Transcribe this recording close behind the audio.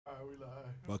We lie.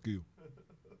 Fuck you.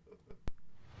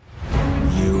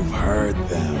 You've heard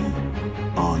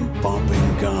them on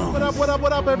Bumping Gums.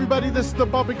 What up, everybody? This is the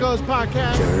Bumping Gums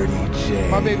Podcast. Dirty J.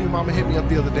 My baby mama hit me up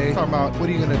the other day talking about, what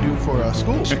are you going to do for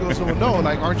school? She goes, well, no,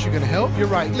 like, aren't you going to help? You're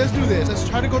right. Let's do this. Let's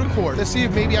try to go to court. Let's see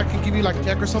if maybe I can give you like a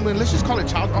check or something. Let's just call it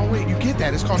child. Oh, wait, you get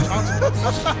that. It's called child support.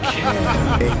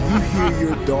 And you hear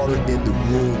your daughter in the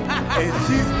room, and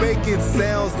she's making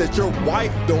sounds that your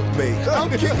wife don't make. I'm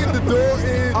kicking the door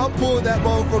in. I'm pulling that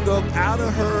motherfucker up out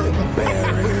of her. Bear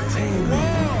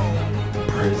Entertainment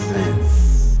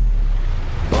presents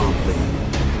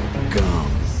Bumping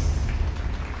Gums.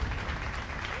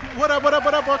 What up?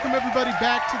 Welcome, everybody,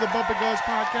 back to the Bumping Gums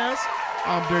Podcast.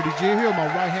 I'm Dirty J here, my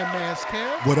right-hand man,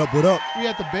 Kev. What up? We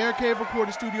at the Bear Cave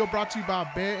Recording Studio, brought to you by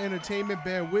Bear Entertainment.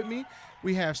 Bear with me.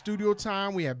 We have studio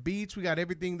time. We have beats. We got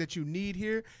everything that you need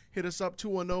here. Hit us up,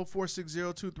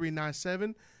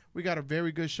 210-460-2397. We got a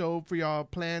very good show for y'all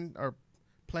planned for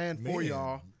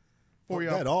y'all. For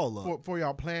y'all, that all up. For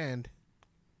y'all planned.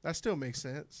 That still makes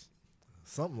sense.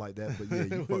 Something like that, but yeah,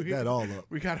 you fucked that all up.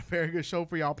 We got a very good show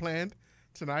for y'all planned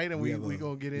tonight, and we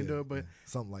gonna get into it. But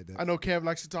something like that. I know Kev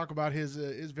likes to talk about his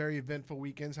very eventful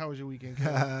weekends. How was your weekend,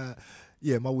 Kev?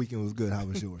 Yeah, my weekend was good. How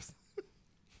was yours?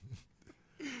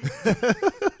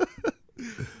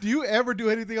 Do you ever do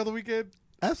anything on the weekend?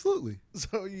 Absolutely.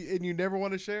 So, and you never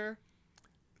want to share?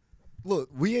 Look,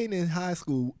 we ain't in high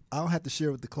school. I don't have to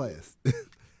share with the class.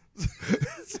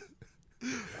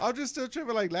 I'm just still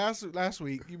tripping. Like last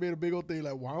week, you made a big old thing.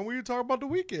 Like, why don't we talk about the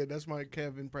weekend? That's my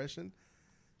Kev impression.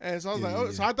 And so I was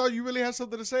like, so I thought you really had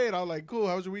something to say. And I was like, cool.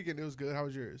 How was your weekend? It was good. How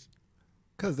was yours?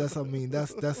 Because that's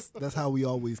how we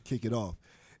always kick it off.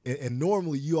 And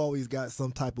normally you always got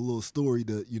some type of little story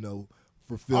to,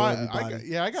 fulfill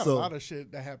everybody. I got a lot of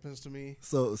shit that happens to me.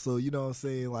 So you know what I'm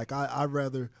saying? Like I'd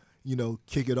rather,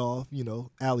 kick it off,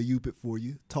 alley-oop it for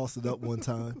you, toss it up one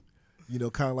time.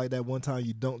 Kind of like that one time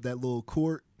you dunked that little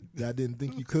court that I didn't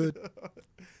think you could.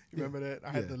 You remember that?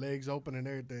 I had the legs open and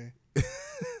everything.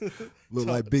 Look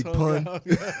like Big Pun.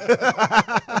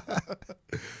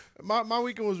 My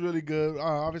weekend was really good.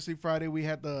 Obviously, Friday we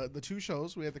had the two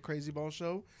shows. We had the Crazy Bone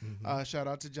Show. Mm-hmm. Shout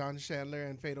out to John Chandler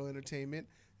and Fatal Entertainment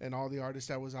and all the artists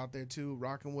that was out there too,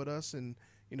 rocking with us. And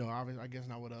obviously, I guess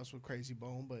not with us, with Crazy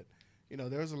Bone, but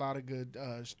there was a lot of good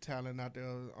talent out there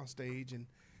on stage, and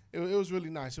it was really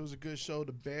nice. It was a good show.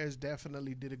 The Bears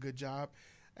definitely did a good job.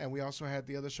 And we also had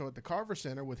the other show at the Carver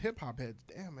Center with Hip Hop Heads.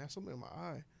 Damn, man, something in my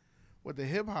eye. With the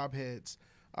Hip Hop Heads.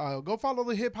 Go follow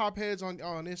the Hip Hop Heads on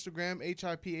Instagram,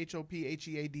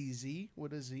 HIPHOPHEADZ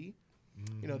with a Z.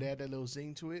 Mm-hmm. They had that little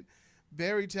zing to it.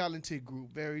 Very talented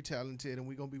group, very talented, and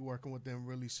we're going to be working with them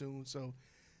really soon. So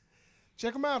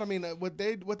check them out. I mean, what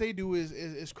they do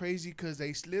is crazy because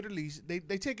they literally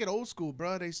they take it old school,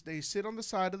 bro. They sit on the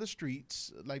side of the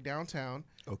streets like downtown.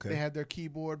 Okay. They have their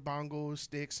keyboard, bongos,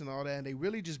 sticks, and all that, and they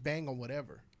really just bang on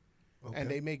whatever. Okay. And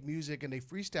they make music and they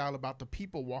freestyle about the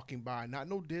people walking by. Not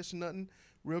no diss, nothing.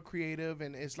 Real creative,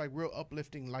 and it's like real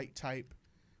uplifting, light type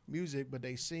music. But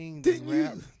they sing, they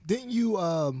rap. Didn't you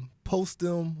post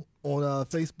them on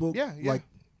Facebook? Yeah.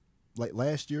 Like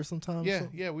last year sometime?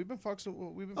 Yeah. We've been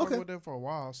fucking with them for a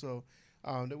while. So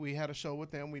that we had a show with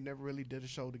them. We never really did a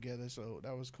show together, so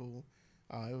that was cool.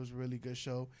 It was a really good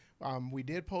show. We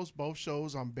did post both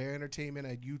shows on Bear Entertainment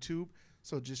at YouTube.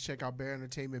 So just check out Bear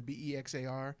Entertainment,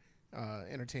 BEXAR,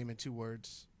 Entertainment, 2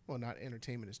 words. Well, not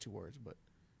entertainment is 2 words, but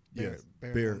Bear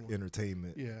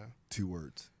Entertainment. Yeah. 2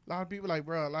 words. A lot of people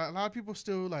a lot of people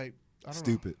still like, I don't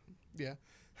stupid. know. Yeah.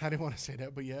 I didn't want to say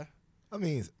that, but yeah. I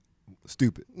mean,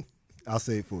 stupid. I'll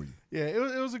say it for you. Yeah,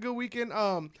 it was a good weekend.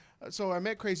 So I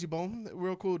met Crazy Bone,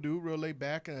 real cool dude, real laid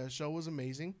back, and the show was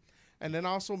amazing. And then I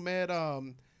also met a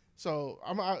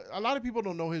lot of people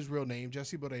don't know his real name,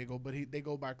 Jesse Borrego, but they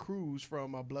go by Cruz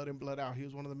from Blood and Blood Out. He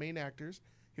was one of the main actors.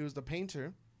 He was the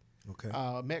painter. Okay.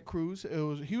 Met Cruz.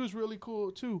 He was really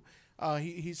cool too.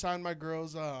 He signed my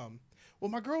girl's.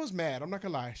 My girl was mad. I'm not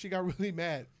gonna lie. She got really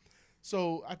mad.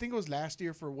 So I think it was last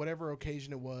year for whatever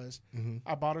occasion it was. Mm-hmm.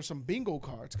 I bought her some bingo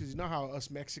cards because you know how us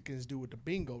Mexicans do with the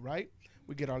bingo, right?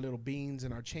 We get our little beans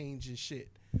and our change and shit.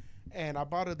 And I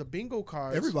bought her the bingo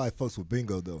cards. Everybody fucks with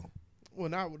bingo though. Well,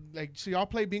 not like so. Y'all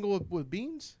play bingo with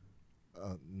beans?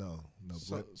 No.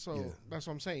 So yeah. that's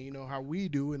what I'm saying. You know how we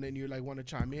do, and then you're like want to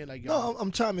chime in, like no,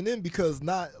 I'm chiming in because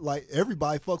not like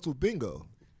everybody fucks with bingo.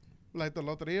 Like the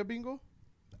Loteria bingo.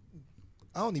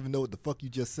 I don't even know what the fuck you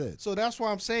just said. So that's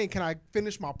why I'm saying, can I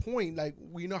finish my point? Like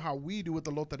we know how we do with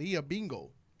the Loteria bingo.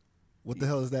 What the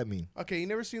hell does that mean? Okay, you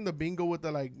never seen the bingo with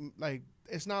the like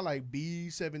it's not like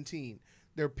B17.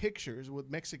 They're pictures with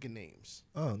Mexican names.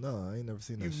 Oh no, I ain't never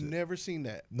seen that. You've shit. never seen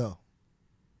that? No.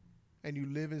 and you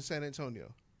live in San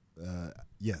Antonio.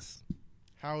 Yes.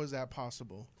 How is that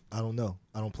possible? I don't know.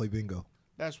 I don't play bingo.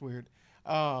 That's weird.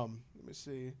 Let me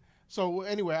see. So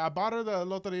anyway, I bought her the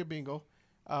Loteria Bingo.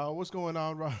 What's going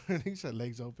on, Robert? He said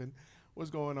legs open. What's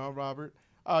going on, Robert?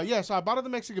 Yeah, so I bought her the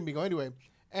Mexican Bingo anyway.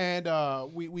 And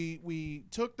we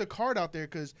took the card out there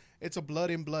because it's a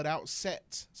blood in, blood out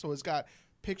set. So it's got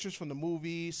pictures from the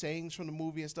movie, sayings from the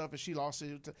movie and stuff, and she lost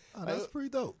it. Oh, that's pretty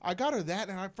dope. I got her that,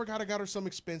 and I forgot I got her some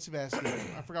expensive ass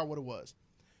gift. I forgot what it was.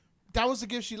 That was the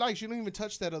gift she liked. She didn't even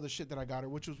touch that other shit that I got her,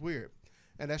 which was weird.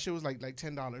 And that shit was like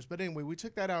 $10. But anyway, we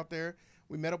took that out there.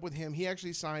 We met up with him. He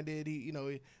actually signed it.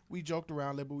 We joked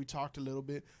around a little bit. We talked a little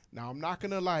bit. Now, I'm not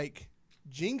going to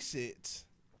jinx it,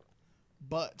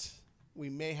 but we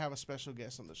may have a special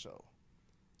guest on the show.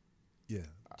 Yeah,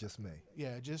 just May.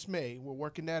 Yeah, just May. We're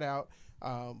working that out.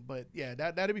 But yeah,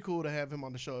 that'd be cool to have him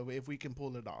on the show if we can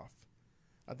pull it off.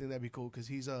 I think that'd be cool because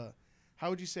he's how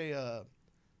would you say a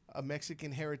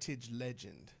Mexican heritage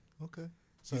legend. Okay.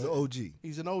 So he's an OG.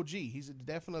 He's an OG. He's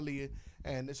definitely,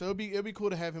 and so it'd be cool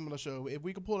to have him on the show if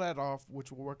we can pull that off,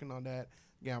 which we're working on that.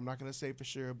 Yeah, I'm not gonna say for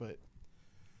sure, but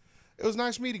it was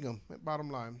nice meeting him. Bottom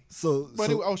line.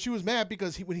 Anyway, she was mad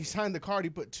because when he signed the card, he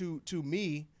put to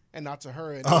me and not to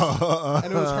her, and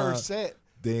it was her set.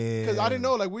 Damn. Because I didn't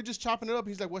know. We're just chopping it up.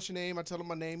 He's like, "What's your name?" I tell him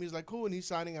my name. He's like, "Cool," and he's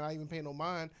signing, and I even pay no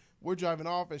mind. We're driving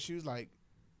off, and she was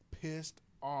pissed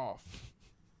off.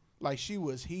 She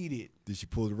was heated. Did she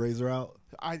pull the razor out?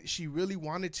 She really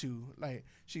wanted to.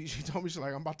 She told me, she's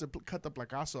like, "I'm about to cut the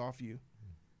placazo off you."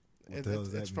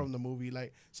 It's from the movie.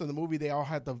 So in the movie, they all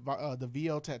had the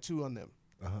VL tattoo on them.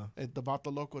 The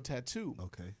Vato Loco tattoo.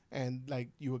 Okay. And they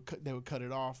would cut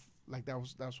it off.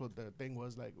 That's what the thing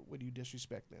was. Would you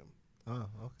disrespect them? Oh,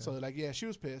 okay. So yeah, she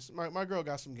was pissed. My girl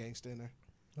got some gangsta in her.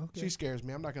 Okay. She scares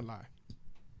me. I'm not gonna lie.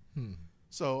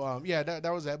 So yeah,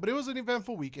 that was that. But it was an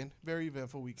eventful weekend. Very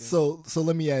eventful weekend. So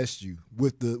let me ask you,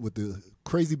 with the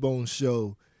Crazy Bone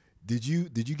show, did you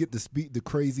get to speak to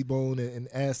Crazy Bone and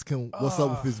ask him what's up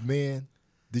with his man?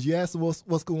 Did you ask him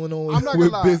what's going on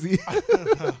with Busy?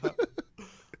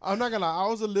 I'm not gonna lie. I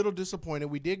was a little disappointed.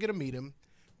 We did get to meet him,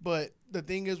 but the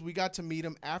thing is, we got to meet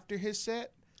him after his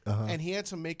set. And he had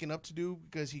some making up to do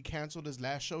because he canceled his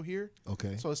last show here.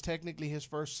 Okay. So it's technically his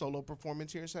first solo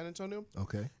performance here in San Antonio.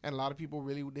 Okay. And a lot of people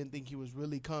really didn't think he was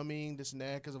really coming, this and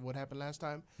that, because of what happened last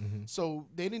time. So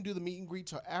they didn't do the meet and greet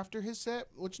till after his set,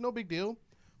 which no big deal.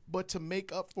 But to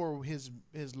make up for his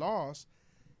loss,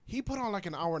 he put on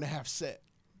an hour and a half set.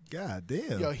 God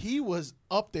damn. Yo, he was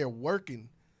up there working.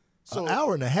 So an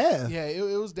hour and a half? Yeah,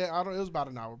 it was that. It was about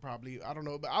an hour probably. I don't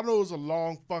know, but I know it was a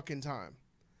long fucking time.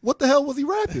 What the hell was he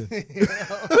rapping?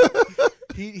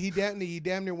 He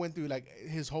damn near went through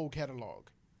his whole catalog.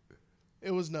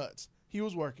 It was nuts. He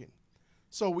was working.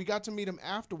 So we got to meet him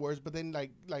afterwards, but then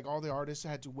all the artists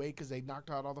had to wait because they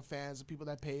knocked out all the fans, the people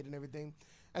that paid and everything.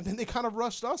 And then they kind of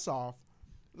rushed us off.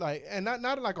 And not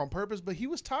on purpose, but he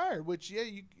was tired, which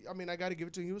I got to give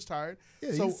it to him. He was tired.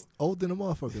 Yeah, so, he's old than a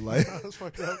motherfucker. That's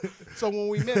fucked up. So when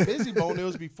we met Busy Bone, it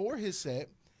was before his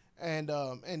set. And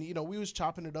we was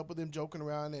chopping it up with him, joking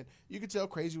around, and you could tell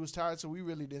Crazy was tired, so we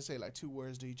really didn't say 2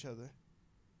 words to each other.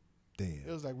 Damn.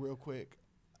 It was real quick.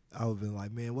 I would have been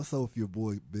like, man, what's up with your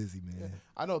boy Busy, man? Yeah.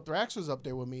 I know Thrax was up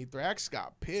there with me. Thrax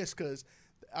got pissed because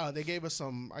they gave us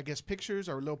some, I guess, pictures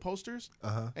or little posters,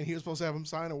 and he was supposed to have them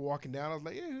sign and walking down. I was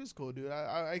like, yeah, he was cool, dude.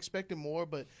 I expected more,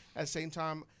 but at the same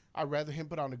time, I'd rather him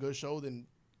put on a good show than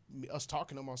us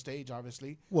talking to him on stage,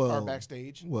 obviously, or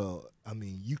backstage. Well, I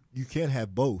mean, you can't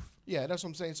have both. Yeah, that's what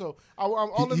I'm saying. So all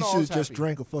in all, he should have just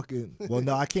drank a fucking. Well,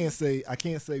 no, I can't say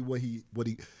what he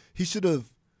should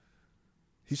have.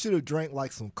 He should have drank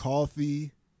some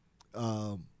coffee,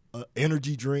 an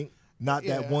energy drink, not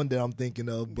that one that I'm thinking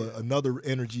of, but another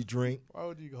energy drink. Why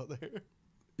would you go there?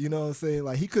 You know what I'm saying?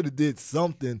 He could have did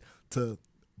something to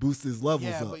boost his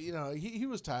levels up. Yeah, but he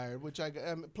was tired, which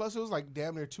plus it was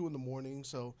damn near 2 a.m,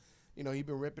 so he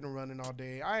been ripping and running all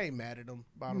day. I ain't mad at him.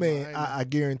 Man, I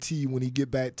guarantee you when he get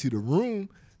back to the room,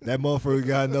 that motherfucker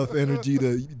got enough energy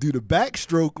to do the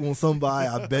backstroke on somebody.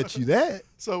 I bet you that.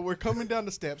 So we're coming down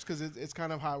the steps because it's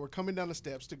kind of high. We're coming down the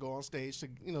steps to go on stage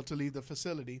to leave the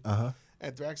facility.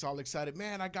 And Thrax all excited.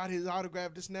 Man, I got his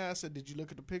autograph just now. I said, did you look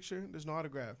at the picture? There's no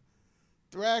autograph.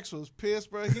 Thrax was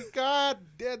pissed, bro. He was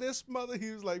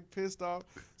pissed off.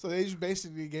 So they just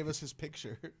basically gave us his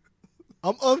picture.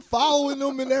 I'm unfollowing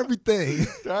him and everything.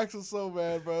 Thrax was so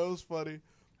mad, bro. It was funny.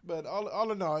 But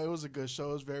all in all, it was a good show.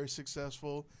 It was very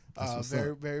successful.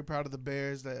 Very proud of the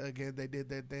Bears. That again, they did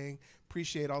their thing.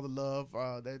 Appreciate all the love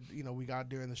that we got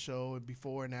during the show and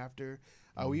before and after.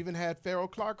 We even had Pharaoh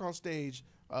Clark on stage,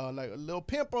 a little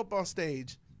pimp up on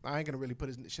stage. I ain't gonna really put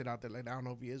his shit out there like I don't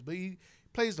know if he is, but he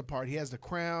plays the part. He has the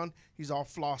crown. He's all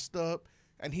flossed up,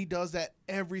 and he does that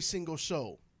every single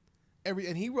show. And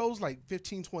he rolls like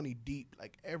 15, 20 deep,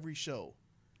 like every show.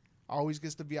 Always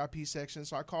gets the VIP section.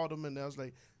 So I called him and I was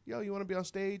like, yo, you want to be on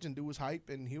stage and do his hype?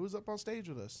 And he was up on stage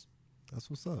with us. That's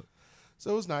what's up. So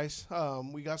it was nice.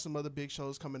 We got some other big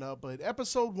shows coming up. But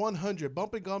episode 100,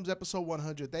 Bumpin' Gums episode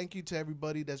 100. Thank you to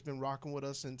everybody that's been rocking with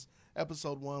us since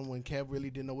episode 1 when Kev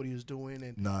really didn't know what he was doing.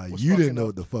 And Nah, was you didn't fucking know up-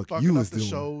 what the fuck fucking you up was the doing.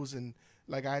 shows. And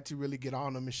like I had to really get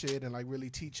on him and shit and like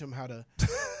really teach him how to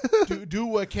do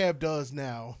what Kev does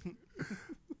now.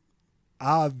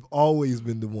 I've always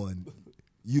been the one.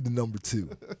 You the number 2.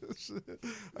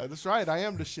 That's right. I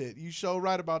am the shit. You show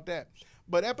right about that.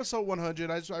 But episode 100,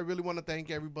 I really want to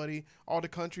thank everybody, all the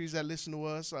countries that listen to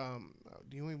us.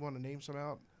 Do you even want to name some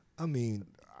out? I mean,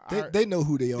 they know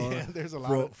who they are. Yeah, there's a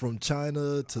lot from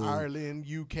China to Ireland,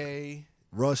 UK,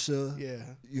 Russia. yeah,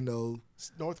 You know,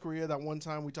 North Korea. That one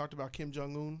time we talked about Kim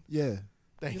Jong-un. yeah.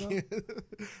 Thank You you. know?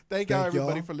 Thank y'all,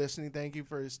 everybody, y'all. for listening. Thank you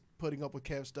for putting up with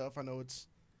Kev stuff. I know it's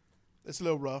a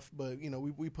little rough, but you know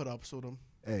we put up with them.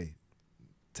 Hey,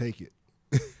 take it.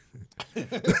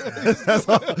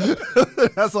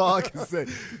 that's all I can say.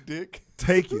 Dick.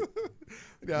 Take it.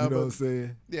 Yeah, You know but- what I'm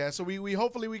saying? Yeah, so we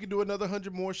hopefully we can do another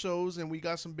 100 more shows, and we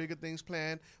got some bigger things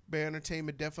planned. Bear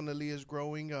Entertainment definitely is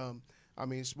growing. I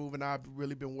mean, Smooth and I have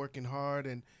really been working hard,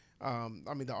 and I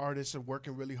mean the artists are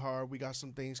working really hard. We got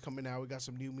some things coming out. We got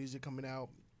some new music coming out,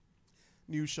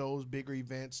 new shows, bigger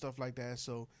events, stuff like that.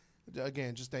 So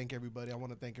again, just thank everybody. I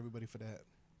want to thank everybody for that.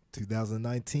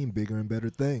 2019, bigger and better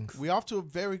things. We off to a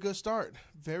very good start.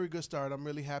 Very good start. I'm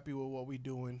really happy with what we're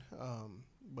doing.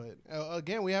 But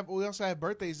again, we also have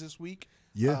birthdays this week.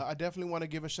 Yeah. I definitely want to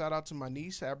give a shout out to my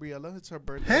niece, Abriella. It's her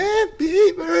birthday.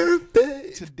 Happy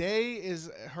birthday. Today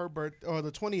is her birthday, or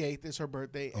the 28th is her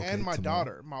birthday, Okay, and my tomorrow.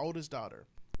 daughter, my oldest daughter.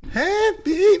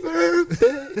 Happy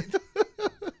birthday.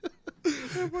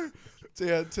 So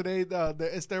yeah, today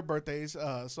it's their birthdays,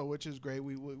 so which is great.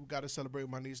 We got to celebrate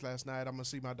my niece last night. I'm gonna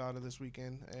see my daughter this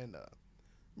weekend, and I'm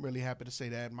really happy to say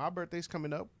that. My birthday's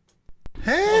coming up.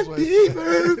 Happy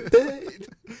birthday.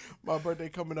 My birthday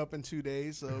coming up in 2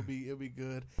 days, so it'll be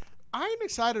good. I ain't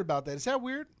excited about that. Is that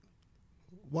weird?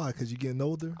 Why? Because you're getting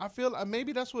older? I feel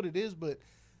maybe that's what it is, but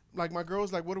like my girl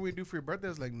was like, "What do we do for your birthday?" I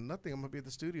was like, "Nothing. I'm gonna be at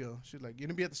the studio." She's like, "You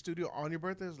gonna be at the studio on your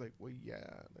birthday?" I was like, "Well, yeah."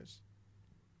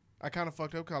 I kind of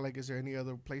fucked up. Cause like, is there any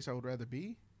other place I would rather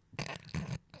be?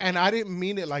 And I didn't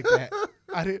mean it like that.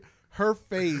 Her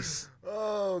face.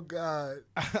 Oh, God.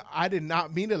 I did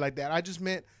not mean it like that. I just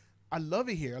meant I love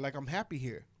it here. Like I'm happy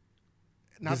here.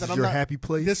 Not This that is I'm your not- happy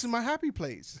place? This is my happy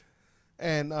place.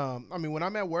 And I mean, when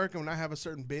I'm at work and when I have a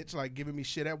certain bitch like giving me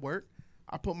shit at work,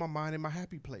 I put my mind in my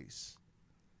happy place.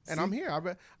 And I'm here.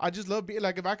 I just love being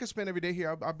like if I could spend every day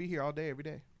here, I'll be here all day, every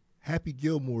day. Happy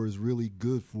Gilmore is really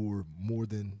good for more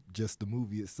than just the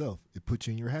movie itself. It puts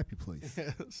you in your happy place.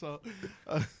 So,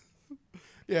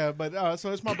 yeah, but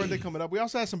so it's my birthday coming up. We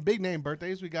also have some big name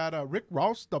birthdays. We got Rick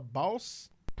Ross, the boss.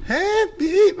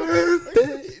 Happy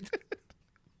birthday.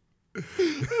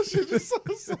 That shit is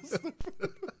so stupid.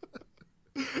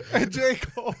 And J.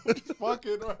 Cole just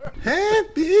fucking.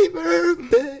 Happy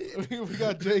birthday. We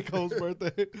got J. Cole's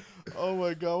birthday. Oh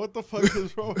my God, what the fuck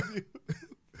is wrong with you?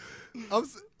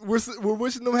 We're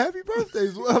wishing them happy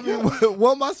birthdays. I mean,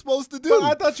 what am I supposed to do? But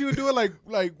I thought you would do it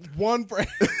like one for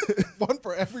one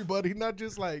for everybody, not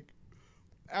just like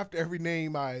after every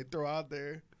name I throw out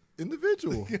there.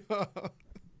 Individual.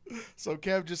 So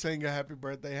Kev just saying a happy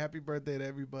birthday. Happy birthday to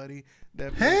everybody.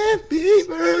 Happy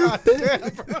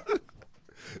birthday.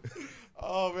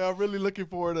 Oh man, I'm really looking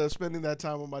forward to spending that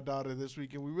time with my daughter this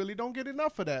weekend. We really don't get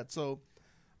enough of that, so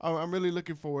I'm really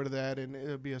looking forward to that, and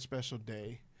it'll be a special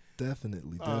day.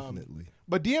 Definitely.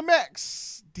 But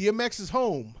DMX is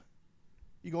home.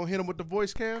 You gonna hit him with the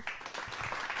voice, Kev?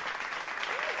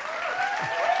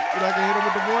 You not gonna hit him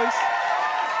with the voice?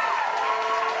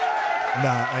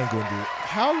 Nah, I ain't gonna do it.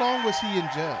 How long was he in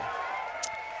jail?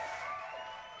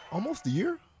 Almost a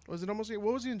year? Was it almost a year?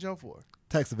 What was he in jail for?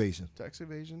 Tax evasion. Tax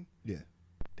evasion? Yeah.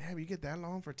 Damn, you get that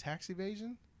long for tax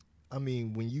evasion? I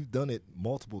mean, when you've done it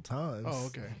multiple times. Oh,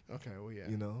 okay. Okay, well, yeah.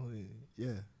 You know,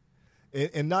 yeah.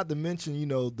 And not to mention, you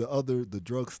know, the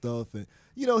drug stuff. And,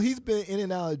 you know, he's been in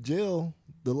and out of jail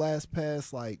the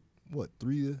past, like, what,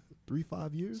 3 to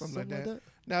 5 years? Something like that.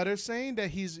 Now, they're saying that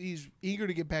he's eager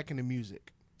to get back into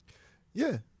music.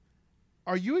 Yeah.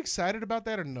 Are you excited about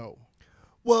that or no?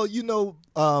 Well, you know,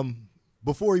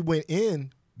 before he went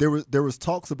in, there was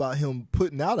talks about him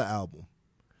putting out an album.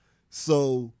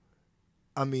 So,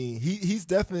 I mean, he's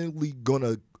definitely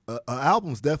gonna. An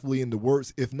album's definitely in the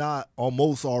works, if not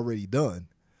almost already done.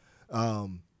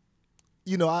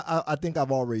 You know, I think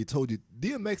I've already told you,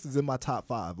 DMX is in my top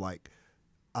 5. Like,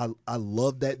 I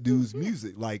love that dude's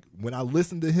music. Like, when I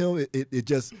listen to him, it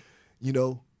just, you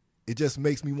know, it just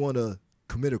makes me want to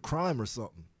commit a crime or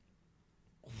something.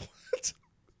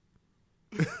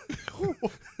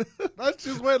 That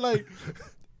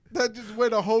just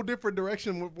went a whole different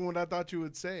direction from what I thought you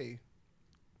would say.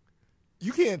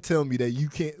 You can't tell me that you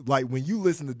can't, like, when you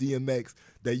listen to DMX,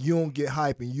 that you don't get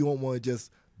hype and you don't want to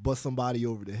just bust somebody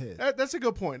over the head. That's a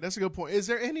good point. That's a good point. Is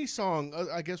there any song,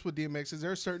 I guess with DMX, is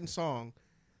there a certain song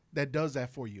that does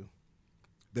that for you?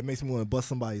 That makes me want to bust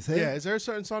somebody's head? Yeah, is there a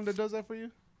certain song that does that for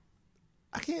you?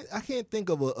 I can't think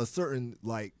of a certain,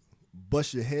 like,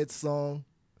 bust your head song,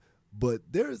 but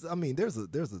there's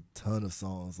a ton of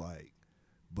songs, like,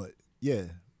 but yeah,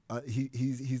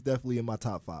 he's definitely in my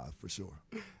top 5 for sure.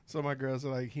 So my girls are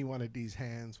like, he wanted these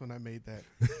hands when I made that.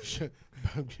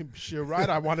 You're right,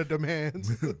 I wanted them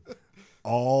hands.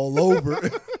 All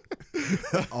over.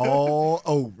 All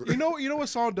over. You know what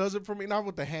song does it for me? Not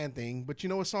with the hand thing, but you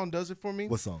know what song does it for me?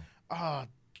 What song? I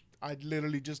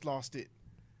literally just lost it.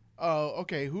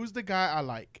 Okay, who's the guy I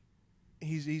like?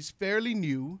 He's fairly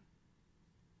new.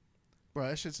 Bro,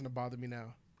 that shit's gonna bother me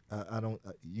now. I don't.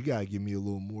 You gotta give me a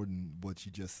little more than what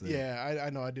you just said. Yeah, I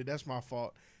know I did. That's my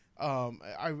fault.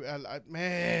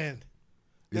 Man.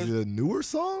 Is it a newer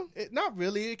song? Not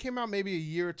really. It came out maybe a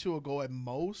year or two ago at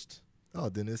most. Oh,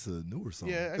 then it's a newer song.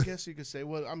 Yeah, I guess you could say.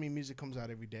 Well, I mean, music comes out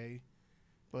every day,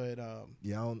 but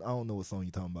yeah, I don't know what song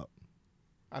you're talking about.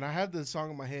 And I have the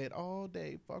song in my head all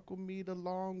day. Fuck with me the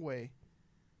long way.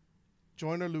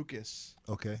 Joyner Lucas.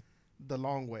 Okay. The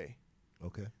Long Way.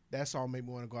 Okay. That song made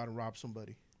me want to go out and rob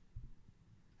somebody.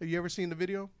 Have you ever seen the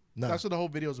video? No. That's what the whole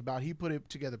video is about. He put it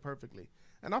together perfectly.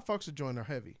 And I fucks with Joyner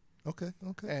heavy. Okay.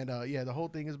 And yeah, the whole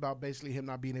thing is about basically him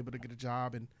not being able to get a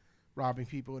job and robbing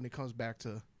people, and it comes back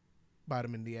to bite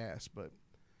him in the ass. But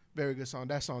very good song.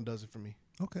 That song does it for me.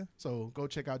 Okay. So go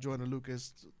check out Joyner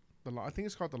Lucas. I think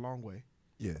it's called The Long Way.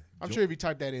 Yeah. I'm sure if you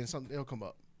type that in, something it'll come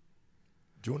up.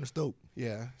 Joyner's dope.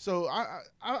 Yeah. So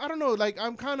I don't know. Like,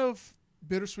 I'm kind of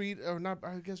bittersweet, or not.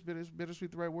 I guess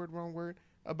bittersweet the right word, wrong word,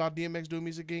 about DMX doing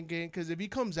music again. Because if he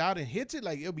comes out and hits it,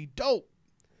 like, it'll be dope.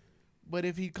 But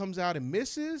if he comes out and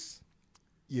misses,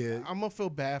 yeah, I'm gonna feel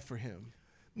bad for him.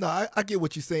 No, I get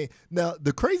what you're saying. Now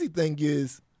the crazy thing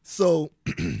is, so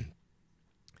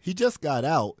he just got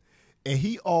out, and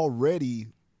he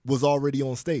was already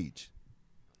on stage,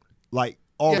 like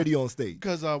already on stage.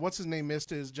 Because what's his name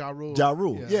missed is Ja Rule. Ja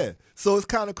Rule, yeah. So it's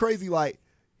kind of crazy. Like,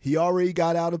 he already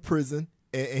got out of prison,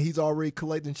 and he's already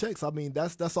collecting checks. I mean,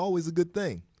 that's always a good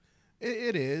thing.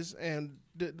 It is. And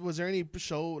was there any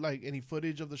show, like any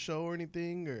footage of the show or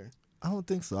anything? Or I don't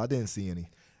think so. I didn't see any.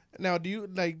 Now,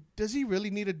 does he really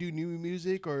need to do new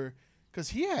music, or because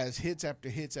he has hits after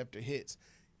hits after hits?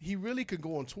 He really could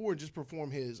go on tour and just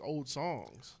perform his old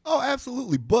songs. Oh,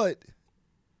 absolutely. But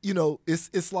you know,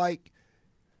 it's like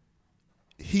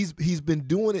he's been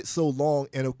doing it so long,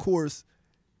 and of course,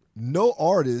 no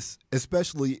artist,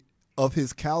 especially of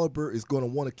his caliber, is going to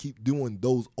want to keep doing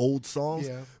those old songs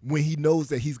when he knows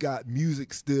that he's got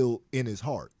music still in his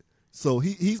heart. So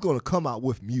he's going to come out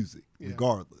with music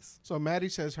regardless. So Maddie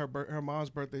says her mom's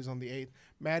birthday is on the 8th.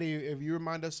 Maddie, if you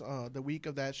remind us the week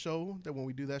of that show, that when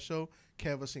we do that show,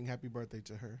 Kev will sing happy birthday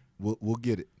to her. We'll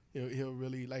get it. He'll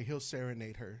really, like, he'll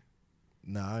serenade her.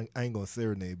 Nah, I ain't going to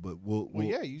serenade, but we'll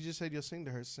yeah, you just said you'll sing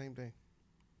to her. It's the same thing.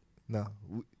 No,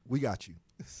 we got you.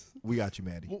 We got you,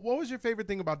 Maddie. What was your favorite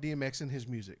thing about DMX and his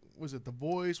music? Was it the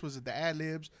voice? Was it the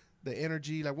ad-libs? The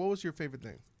energy? Like, what was your favorite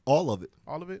thing? All of it.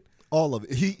 All of it? All of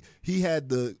it. He had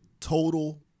the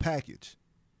total package.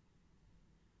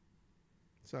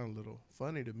 Sound a little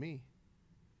funny to me.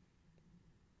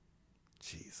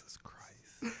 Jesus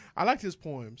Christ. I liked his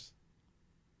poems.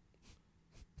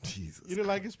 Jesus. You didn't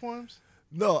like his poems?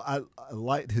 No, I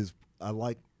liked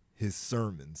his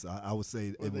sermons. I would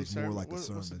say it was more like a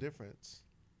sermon. What's the difference?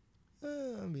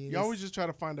 I mean, you always just try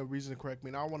to find a reason to correct me,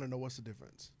 and I want to know what's the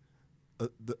difference.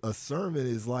 A sermon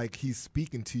is like he's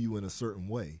speaking to you in a certain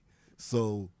way.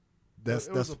 So that's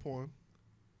a poem.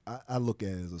 I look at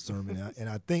it as a sermon, and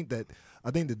I think that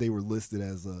they were listed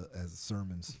as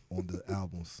sermons on the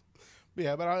albums.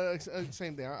 Yeah, but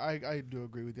same thing. I do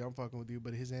agree with you. I'm fucking with you.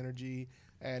 But his energy,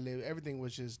 ad-lib, everything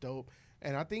was just dope.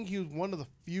 And I think he was one of the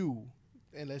few,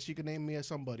 unless you can name me as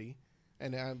somebody,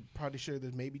 and I'm probably sure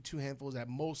there's maybe 2 handfuls at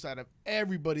most out of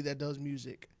everybody that does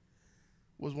music,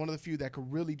 was one of the few that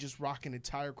could really just rock an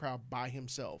entire crowd by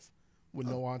himself with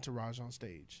no entourage on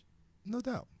stage. No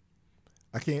doubt.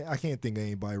 I can't think of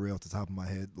anybody right off the top of my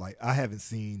head. Like, I've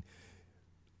seen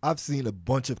a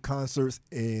bunch of concerts,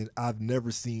 and I've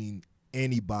never seen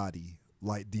anybody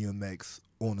like DMX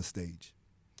on the stage.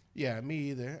 Yeah,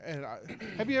 me either. And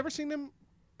have you ever seen him?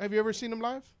 Have you ever seen him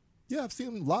live? Yeah, I've seen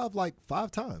him live like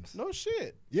 5 times. No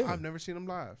shit. Yeah. I've never seen him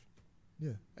live.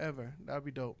 Yeah. Ever. That'd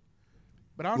be dope.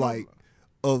 But I don't Like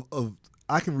know. of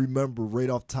I can remember right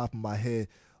off the top of my head,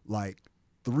 like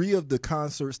 3 of the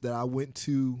concerts that I went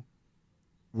to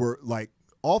were like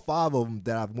all 5 of them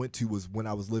that I went to was when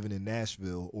I was living in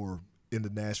Nashville or in the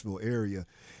Nashville area,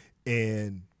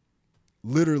 and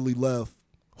literally left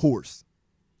hoarse.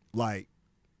 Like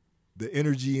the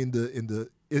energy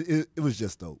it was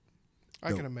just dope.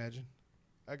 I can imagine.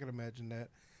 I can imagine that.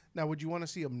 Now, would you want to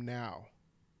see him now?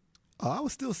 I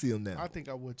would still see him now. I think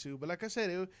I would too. But like I said,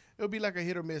 it would be like a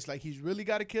hit or miss. Like he's really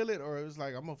got to kill it, or it was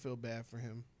like I'm gonna feel bad for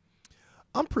him.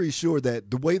 I'm pretty sure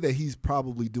that the way that he's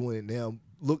probably doing it now,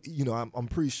 look, I'm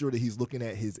pretty sure that he's looking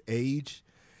at his age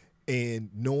and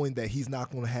knowing that he's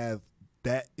not going to have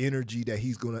that energy that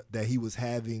he was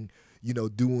having,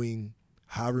 doing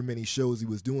however many shows he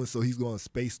was doing. So he's going to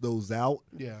space those out,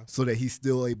 so that he's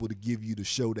still able to give you the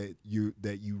show that you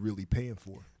really paying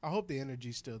for. I hope the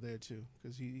energy's still there too,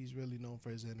 because he's really known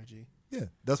for his energy. Yeah,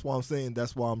 that's why I'm saying.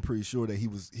 That's why I'm pretty sure that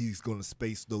he's going to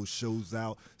space those shows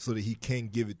out so that he can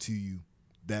give it to you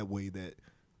that way that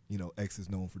X is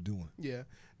known for doing. Yeah.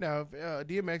 Now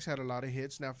DMX had a lot of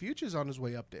hits. Now Future's on his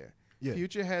way up there. Yeah.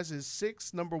 Future has his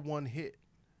 6th #1 hit.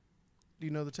 Do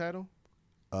you know the title?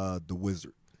 The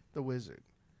Wizard. The Wizard.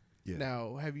 Yeah.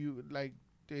 Now, have you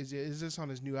is this on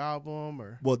his new album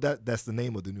or? Well, that's the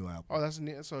name of the new album. Oh,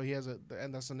 so he has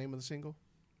and that's the name of the single.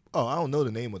 Oh, I don't know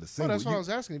the name of the single. Oh, that's what I was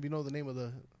asking. If you know the name of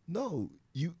the. No,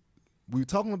 we were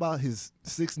talking about his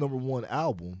 6th #1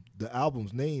 album. The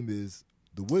album's name is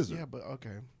The Wizard. Yeah, but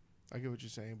okay, I get what you're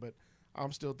saying, but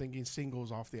I'm still thinking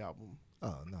singles off the album.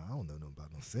 Oh no, I don't know nothing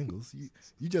about no singles.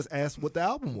 You just asked what the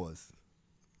album was.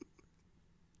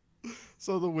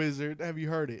 So The Wizard, have you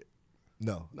heard it?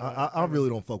 No, I really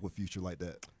don't fuck with Future like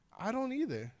that. I don't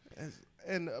either,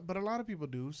 but a lot of people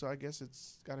do. So I guess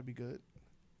it's got to be good.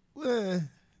 Well,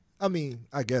 I mean,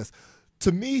 I guess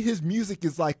to me his music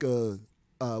is like a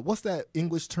what's that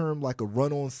English term, like a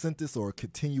run-on sentence or a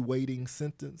continuating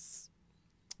sentence?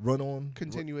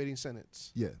 Continuating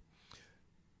sentence. Yeah.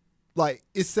 Like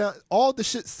all the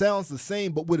shit sounds the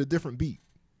same but with a different beat.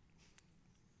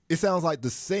 It sounds like the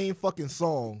same fucking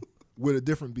song with a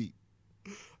different beat.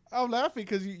 I'm laughing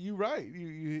because you're right.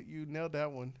 You nailed that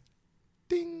one.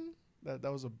 Ding. That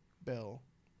was a bell.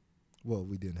 Well,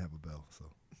 we didn't have a bell, so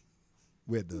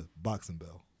we had the boxing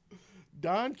bell.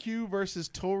 Don Q versus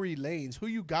Tory Lanez. Who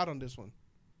you got on this one?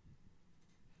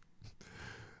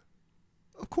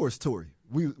 Of course, Tory.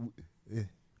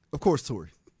 Of course, Tory.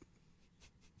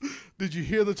 Did you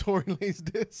hear the Tory Lanez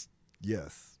diss?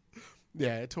 Yes.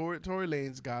 Yeah, Tory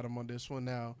Lanez got him on this one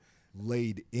now.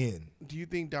 Laid in. Do you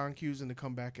think Don Q's going to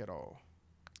come back at all?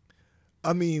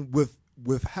 I mean, with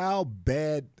how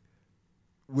bad,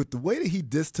 with the way that he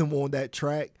dissed him on that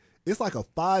track, it's like a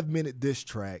 5-minute diss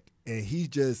track, and he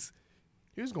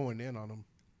was going in on him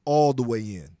all the way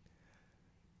in.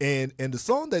 And the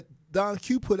song that Don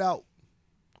Q put out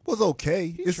was okay.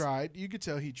 He tried. You could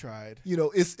tell he tried.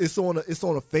 It's on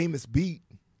a famous beat.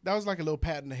 That was like a little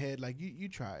pat in the head, like you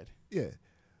tried. Yeah,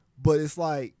 but it's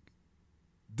like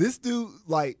this dude,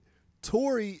 like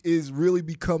Tory, is really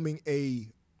becoming a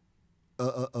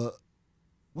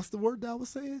what's the word that I was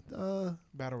saying?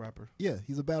 Battle rapper. Yeah,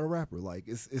 he's a battle rapper. Like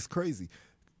it's crazy,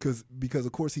 because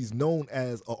of course he's known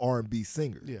as a R&B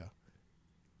singer. Yeah,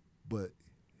 but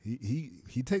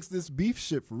he takes this beef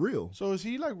shit for real. So is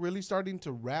he like really starting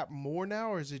to rap more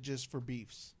now, or is it just for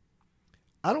beefs?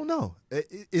 I don't know.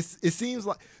 It seems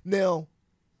like now.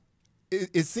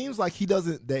 It seems like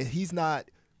he's not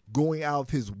going out of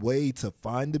his way to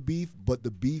find the beef, but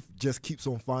the beef just keeps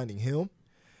on finding him,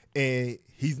 and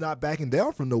he's not backing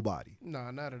down from nobody.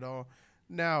 Nah, not at all.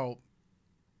 Now,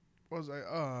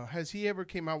 has he ever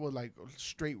came out with like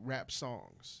straight rap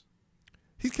songs?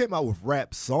 He came out with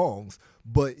rap songs,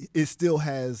 but it still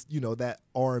has that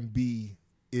R&B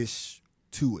ish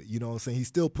to it. You know what I'm saying? He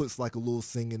still puts like a little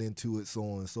singing into it, so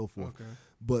on and so forth. Okay.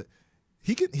 But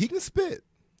he can spit.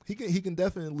 He can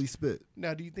definitely spit.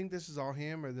 Now, do you think this is all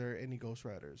him, or are there any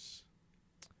ghostwriters?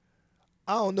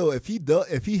 I don't know if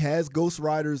he has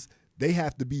ghostwriters, they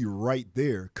have to be right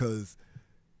there because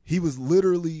he was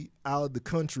literally out of the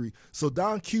country. So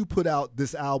Don Q put out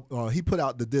this album. He put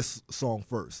out the diss song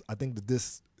first. I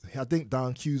think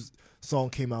Don Q's song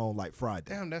came out on like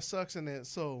Friday. Damn, that sucks. And then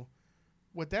so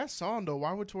with that song though,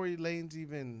 why would Tory Lanez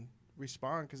even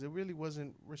respond? Because it really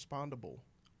wasn't respondable.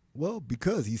 Well,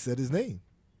 because he said his name.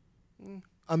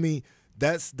 I mean,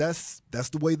 that's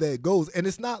the way that it goes, and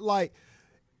it's not like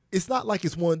it's not like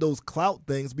it's one of those clout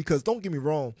things, because don't get me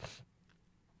wrong,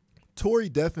 Tory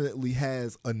definitely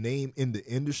has a name in the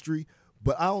industry,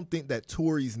 but I don't think that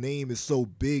Tory's name is so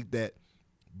big that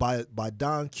by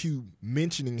Don Q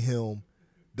mentioning him,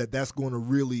 that's going to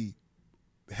really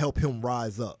help him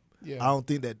rise up. Yeah. I don't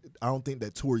think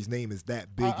that Tory's name is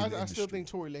that big in the industry. I still think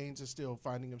Tory Lanez is still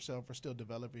finding himself or still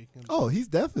developing himself. Oh, he's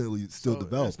definitely still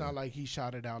developing. It's not like he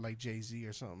shot it out like Jay-Z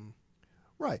or something.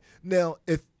 Right. Now,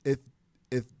 if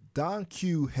Don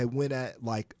Q had went at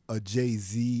like a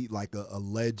Jay-Z, like a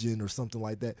legend or something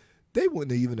like that, they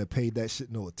wouldn't even have paid that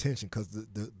shit no attention, because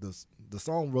the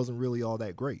song wasn't really all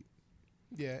that great.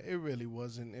 Yeah, it really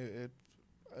wasn't.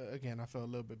 Again, I felt a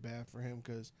little bit bad for him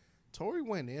because Tory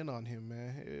went in on him,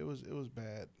 man. It was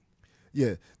bad.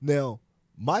 Yeah. Now,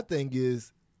 my thing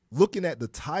is, looking at the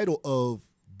title of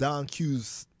Don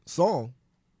Q's song,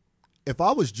 if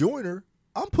I was Joyner,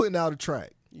 I'm putting out a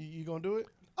track. You gonna do it?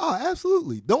 Oh,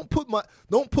 absolutely. Don't put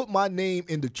my name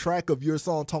in the track of your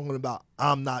song talking about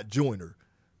I'm not Joyner.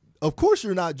 Of course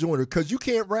you're not Joyner, because you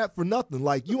can't rap for nothing.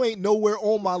 Like, you ain't nowhere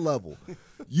on my level.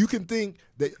 You can think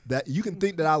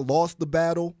that I lost the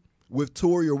battle with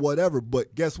Tory or whatever,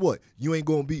 but guess what? You ain't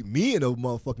gonna beat me in a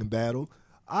motherfucking battle.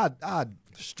 I'd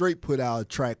straight put out a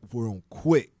track for him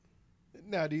quick.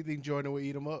 Now, do you think Jordan will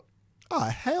eat him up? Ah,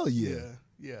 hell yeah.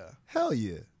 Yeah. Hell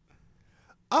yeah.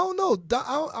 I don't know.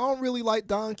 I don't really like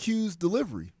Don Q's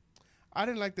delivery. I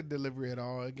didn't like the delivery at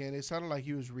all. Again, it sounded like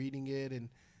he was reading it, and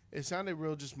it sounded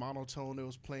real just monotone. It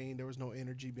was plain. There was no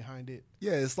energy behind it.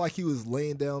 Yeah, it's like he was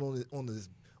laying down on his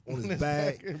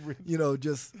back.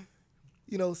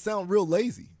 Sound real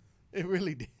lazy. It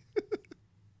really did.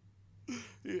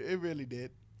 It really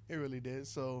did. It really did.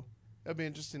 So it'll be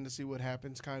interesting to see what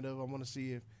happens. Kind of. I want to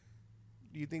see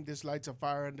do you think this lights a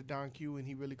fire under Don Q and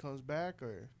he really comes back,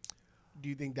 or do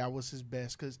you think that was his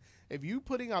best? Because if you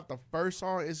putting out the first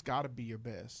song, it's got to be your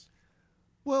best.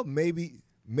 Well, maybe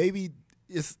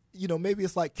it's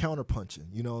like counterpunching.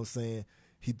 You know what I'm saying?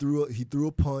 He threw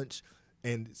a punch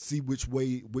and see which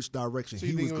direction so he was going to come. So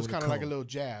you think it was kind of like a little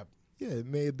jab? Yeah, it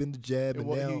may have been the jab.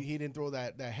 He didn't throw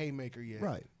that haymaker yet.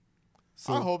 Right.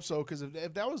 So, I hope so, because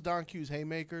if that was Don Q's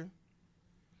haymaker,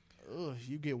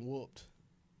 you get whooped.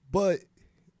 But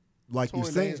like Tory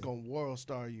you're saying, Lanez gonna world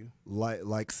star you.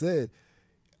 Like said,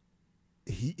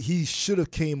 he should have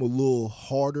came a little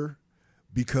harder,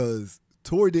 because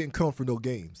Tory didn't come for no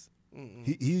games.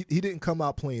 He didn't come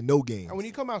out playing no games. And when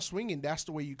you come out swinging, that's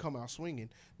the way you come out swinging.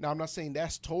 Now, I'm not saying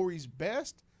that's Tory's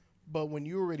best, but when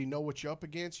you already know what you're up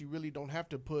against, you really don't have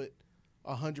to put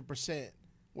 100%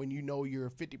 when you know your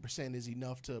 50% is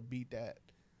enough to beat that.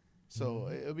 So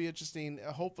it'll be interesting.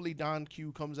 Hopefully Don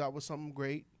Q comes out with something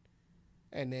great,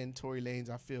 and then Tory Lanez,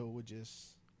 I feel, would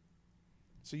just.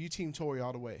 So you team Tory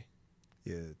all the way.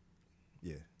 Yeah.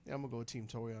 I'm gonna go with Team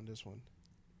Tory on this one.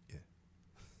 Yeah.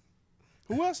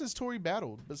 Who else has Tory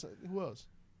battled? Who else?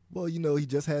 Well, he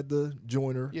just had the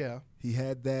Joyner. Yeah. He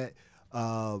had that.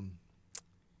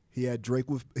 He had Drake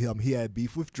with him. He had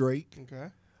beef with Drake. Okay.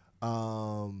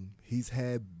 He's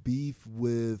had beef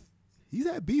with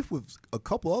a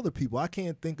couple other people. I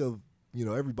can't think of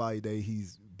everybody that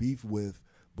he's beef with,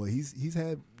 but he's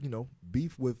had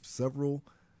beef with several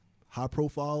high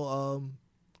profile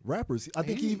rappers. I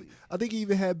think he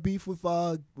even had beef with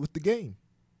the Game.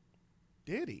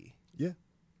 Did he? Yeah.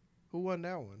 Who won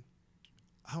that one?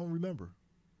 I don't remember.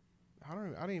 I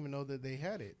didn't even know that they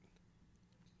had it.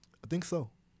 I think so.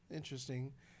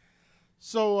 Interesting.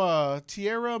 So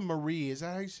Tierra Marie, is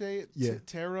that how you say it? Yeah.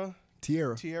 Tierra.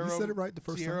 You said it right the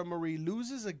first time. Tierra Marie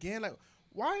loses again. Like,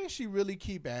 why does she really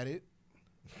keep at it?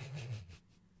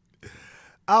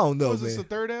 I don't know, Was man. this the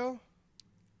third L?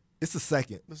 It's the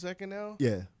second. The second L?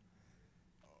 Yeah.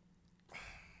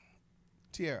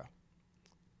 Tierra,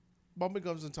 Bumpy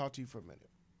comes and talk to you for a minute.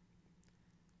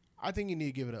 I think you need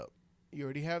to give it up. You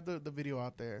already have the video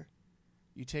out there.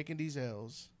 You taking these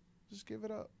L's. Just give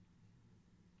it up.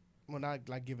 Well, not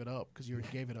like give it up, because you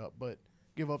already gave it up, but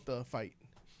give up the fight.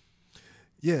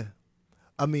 Yeah.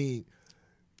 I mean,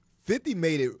 50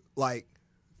 made it, like,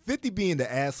 50 being the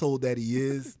asshole that he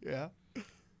is. Yeah.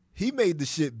 He made the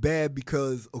shit bad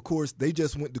because, of course, they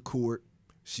just went to court.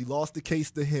 She lost the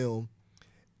case to him,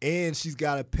 and she's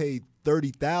got to pay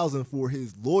 $30,000 for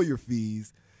his lawyer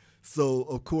fees. So,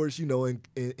 of course, in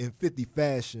 50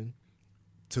 fashion,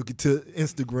 took it to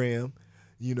Instagram,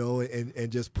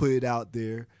 and just put it out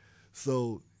there.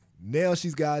 So now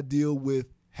she's got to deal with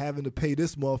having to pay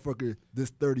this motherfucker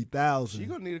this $30,000. She's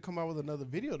going to need to come out with another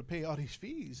video to pay all these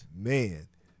fees. Man,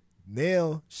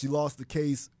 now she lost the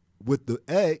case with the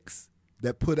ex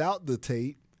that put out the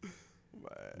tape.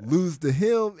 lose to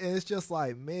him, and it's just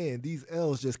like, man, these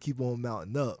L's just keep on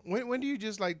mounting up. When do you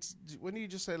just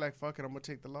say like, fuck it, I'm gonna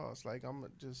take the loss? Like, I'm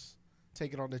gonna just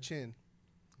take it on the chin.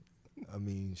 I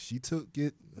mean, she took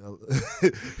it. On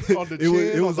the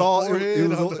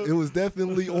chin, it was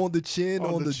definitely on the chin,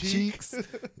 on the cheek. cheeks.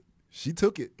 She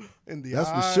took it. In the That's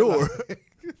eye, for sure.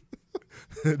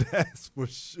 That's for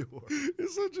sure.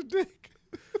 It's such a dick.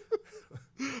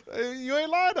 You ain't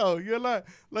lying though. You ain't lying.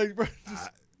 Like, bro,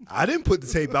 I didn't put the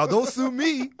tape out. Don't sue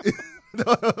me.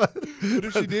 But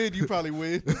if she did, you probably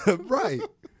win. Right.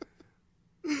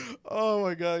 Oh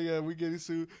my God, yeah, we getting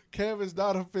sued. Kevin's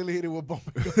not affiliated with Bowman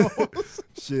Goals.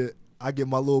 Shit, I get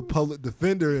my little public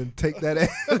defender and take that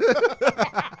ass.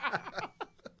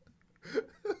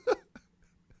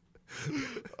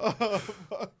 Oh,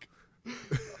 fuck.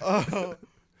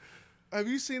 Have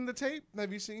you seen the tape?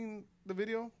 Have you seen the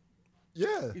video?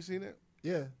 Yeah. You seen it?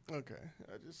 Yeah. Okay.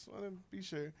 I just want to be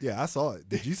sure. Yeah, I saw it.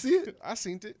 Did you see it? I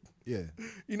seen it. Yeah.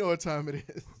 You know what time it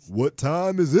is. What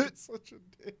time is it? Such a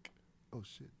dick. Oh,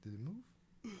 shit. Did it move?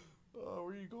 Oh,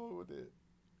 where you going with it?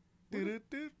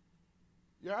 Did?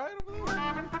 You all right over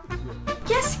there?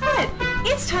 Guess what?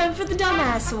 It's time for the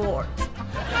Dumbass Awards.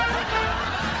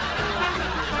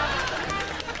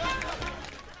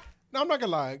 Now, I'm not going to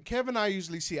lie. Kevin and I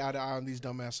usually see eye to eye on these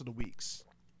Dumbass of the Weeks.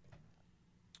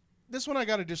 This one I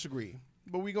got to disagree,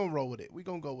 but we going to roll with it. We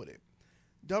going to go with it.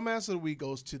 Dumbass of the Week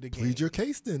goes to the game. Plead your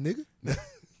case then, nigga.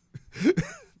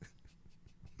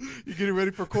 You getting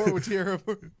ready for court with Tierra?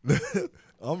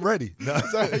 I'm ready. No.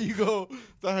 Is that how you go? Is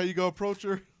that how you go approach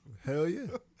her? Hell yeah.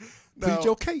 Now, Plead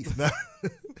your case. Now.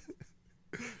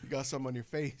 You got something on your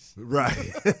face. Right.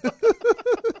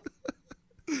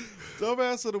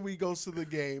 Dumbass of the Week goes to the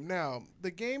game. Now,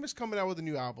 the game is coming out with a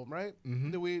new album, right?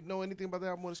 Mm-hmm. Do we know anything about the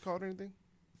album? What it's called or anything?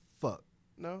 Fuck.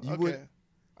 No? You Okay.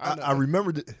 I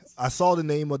remember. I saw the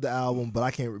name of the album, but I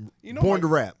can't remember. You know Born to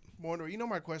Rap. You know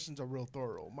my questions are real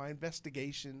thorough. My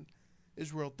investigation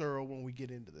is real thorough when we get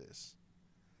into this.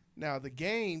 Now, the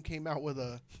game came out with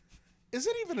a... Is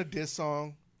it even a diss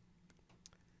song?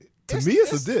 To me,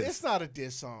 it's a diss. It's not a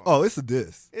diss song. Oh, it's a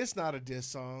diss. It's not a diss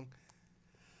song.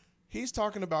 He's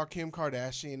talking about Kim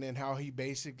Kardashian and how he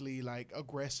basically, like,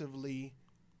 aggressively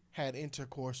had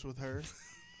intercourse with her.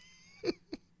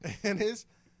 And it's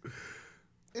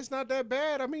not that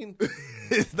bad. I mean...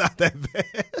 It's not that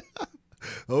bad.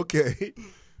 Okay.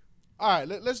 All right,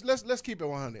 let's keep it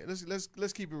 100.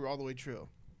 Let's keep it all the way true.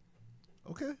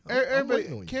 Okay.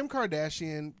 Everybody, Kim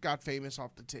Kardashian got famous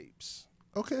off the tapes.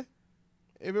 Okay.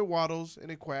 If it waddles and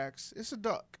it quacks, it's a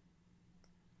duck.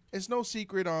 It's no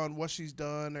secret on what she's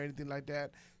done or anything like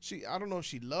that. I don't know if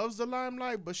she loves the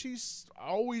limelight, but she's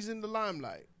always in the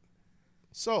limelight.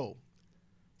 So,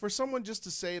 for someone just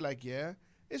to say like, yeah,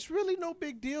 it's really no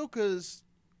big deal because...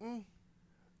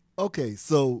 Okay,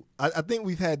 so I think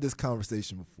we've had this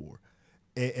conversation before.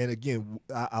 And again,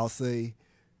 I'll say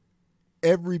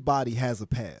everybody has a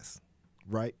past,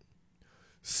 right?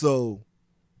 So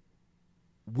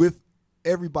with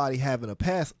everybody having a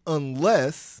past,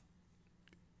 unless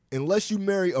you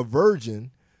marry a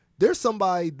virgin, there's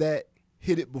somebody that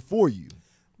hit it before you.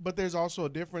 But there's also a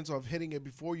difference of hitting it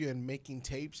before you and making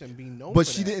tapes and being known but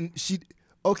for she that.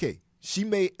 didn't. She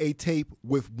made a tape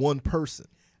with one person.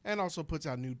 And also puts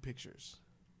out nude pictures.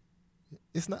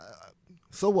 It's not.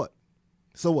 So what?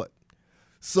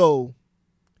 So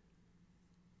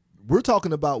we're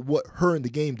talking about what her and the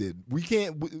game did.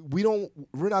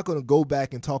 We're not going to go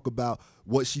back and talk about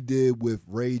what she did with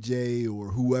Ray J or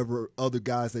whoever other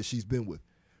guys that she's been with.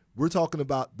 We're talking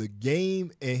about the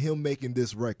game and him making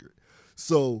this record.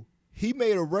 So he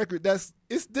made a record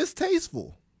it's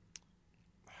distasteful.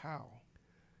 How?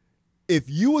 If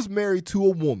you was married to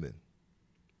a woman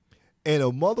and a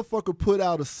motherfucker put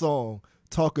out a song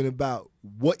talking about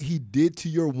what he did to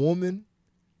your woman,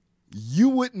 you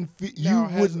would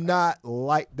not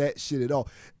like that shit at all.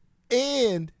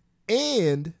 And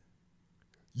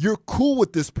you're cool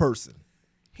with this person.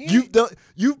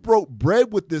 You've broke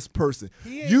bread with this person.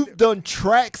 You've done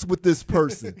tracks with this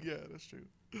person. Yeah, that's true.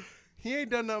 He ain't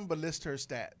done nothing but list her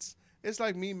stats. It's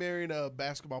like me marrying a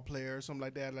basketball player or something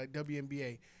like that, like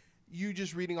WNBA. You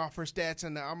just reading off her stats,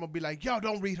 and I'm going to be like, yo,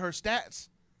 don't read her stats.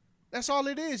 That's all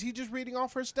it is. He just reading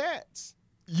off her stats.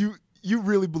 You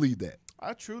really believe that?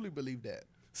 I truly believe that.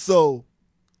 So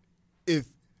if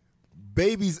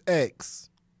Baby's ex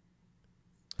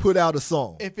put out a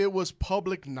song. If it was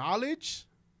public knowledge,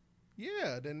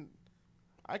 yeah, then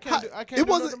I can't.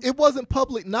 It wasn't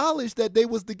public knowledge that they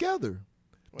was together.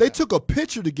 Well, they took a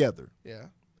picture together. Yeah.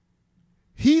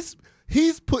 He's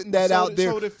putting that out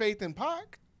there. So did Faith and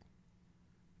Pac.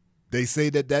 They say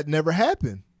that never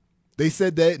happened. They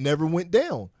said that it never went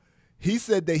down. He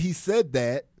said that he said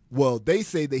that. Well, they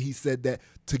say that he said that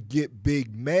to get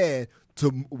Big mad to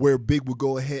where Big would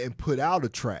go ahead and put out a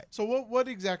track. So what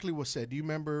exactly was said? Do you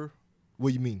remember? What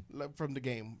do you mean? From the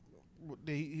game,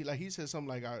 he said something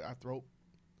like I throat.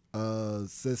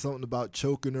 Said something about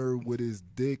choking her with his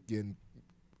dick and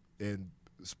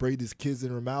sprayed his kids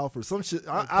in her mouth or some shit.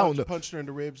 I don't know. Punched her in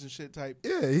the ribs and shit type.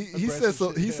 Yeah, he said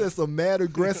some. He said some mad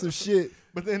aggressive shit.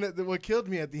 But then what killed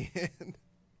me at the end?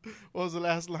 What was the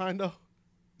last line though?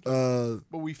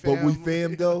 But we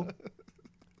fam though.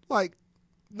 Like,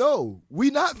 no, we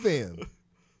not fam.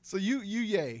 So you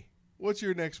yay. What's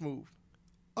your next move?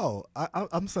 Oh,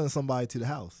 I'm sending somebody to the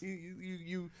house.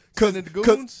 You sending the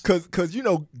goons? Cause you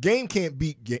know Game can't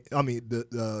beat Game. I mean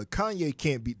the Kanye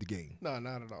can't beat the Game. No,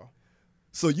 not at all.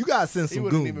 So you gotta send some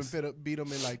goons. He wouldn't even beat him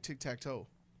in like tic-tac-toe.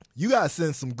 You gotta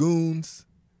send some goons.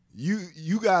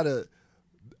 You gotta.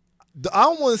 I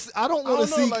don't want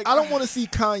to see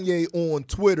Kanye on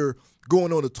Twitter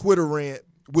going on a Twitter rant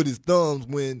with his thumbs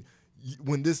when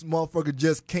this motherfucker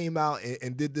just came out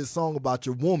and did this song about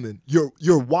your woman,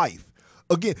 your wife.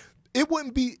 Again, it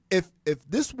wouldn't be if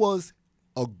this was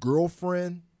a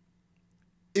girlfriend,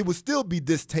 it would still be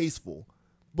distasteful.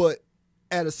 But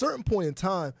at a certain point in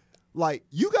time, like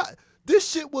this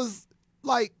shit was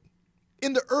like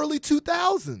in the early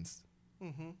 2000s.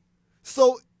 Mm-hmm.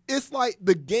 So it's like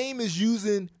the Game is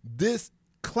using this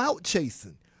clout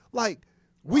chasing. Like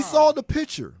we saw the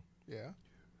picture. Yeah.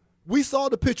 We saw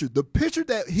the picture. The picture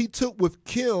that he took with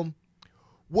Kim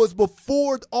was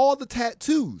before all the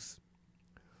tattoos.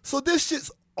 So this shit's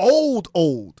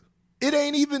old. It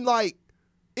ain't even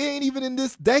in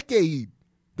this decade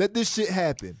that this shit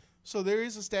happened. So there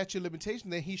is a statute of limitation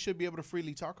that he should be able to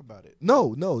freely talk about it.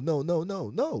 No.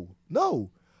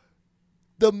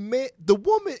 The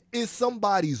woman is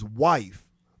somebody's wife.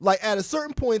 Like at a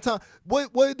certain point in time,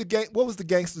 what was the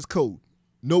gangster's code?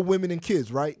 No women and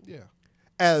kids, right? Yeah.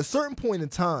 At a certain point in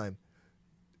time,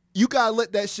 you gotta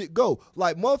let that shit go.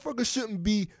 Like motherfuckers shouldn't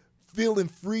be feeling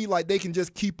free, like they can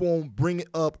just keep on bringing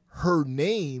up her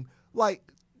name. Like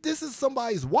this is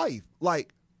somebody's wife.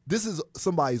 Like this is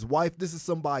somebody's wife. This is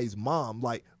somebody's mom.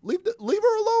 Like leave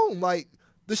her alone. Like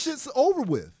the shit's over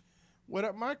with.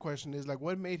 My question is like,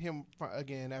 what made him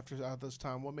again after this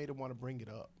time? What made him want to bring it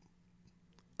up?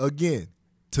 Again,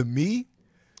 to me,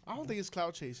 I don't think it's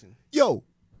clout chasing. Yo,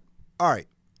 all right,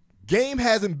 Game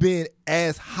hasn't been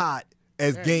as hot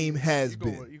as Game has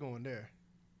been. You going there?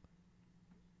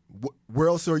 Where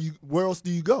else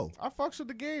do you go? I fucks with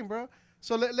the Game, bro.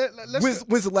 So let's.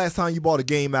 When's the last time you bought a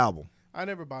Game album? I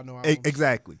never bought no albums.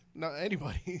 Exactly. Not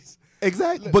anybody's.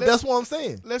 Exactly. But that's what I'm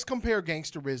saying. Let's compare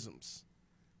gangsterisms.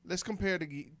 Let's compare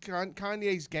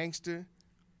Kanye's gangster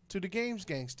to the Game's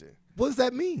gangster. What does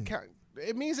that mean?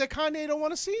 It means that Kanye don't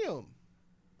want to see him.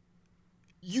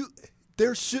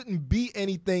 There shouldn't be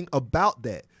anything about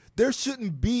that. There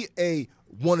shouldn't be a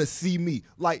want to see me.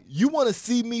 Like, you want to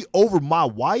see me over my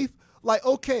wife? Like,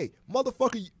 okay,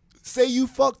 motherfucker, say you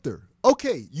fucked her.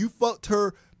 Okay, you fucked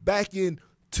her back in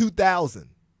 2000.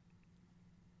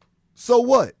 So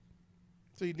what?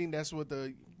 So you think that's what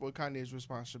Kanye's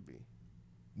response should be?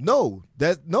 No.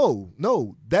 That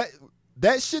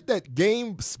shit that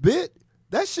Game spit,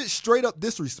 that shit straight up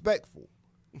disrespectful.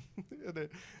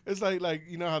 It's like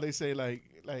you know how they say like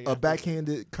a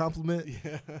backhanded compliment.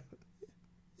 Yeah.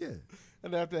 Yeah.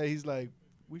 And after that, he's like,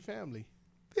 "We family."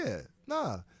 Yeah.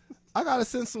 Nah. I gotta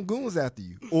send some goons after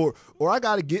you, or I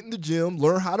gotta get in the gym,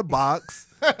 learn how to box,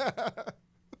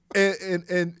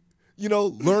 and you know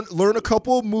learn a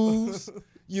couple of moves.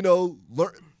 You know,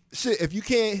 learn shit. If you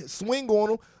can't swing on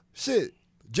them, shit,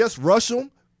 just rush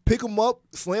them. Pick them up,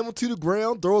 slam them to the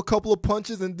ground, throw a couple of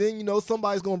punches, and then, you know,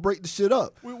 somebody's going to break the shit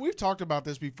up. We've talked about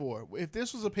this before. If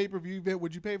this was a pay-per-view event,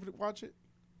 would you pay to watch it?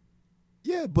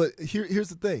 Yeah, but here's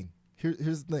the thing.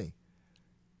 Here's the thing.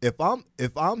 If I'm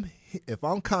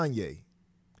Kanye,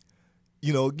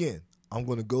 you know, again, I'm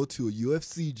going to go to a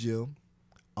UFC gym.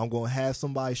 I'm going to have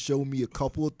somebody show me a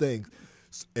couple of things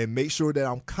and make sure that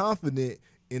I'm confident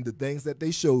in the things that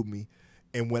they showed me.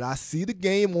 And when I see the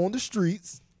Game on the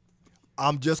streets,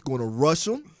 I'm just going to rush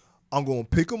them. I'm going to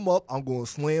pick them up. I'm going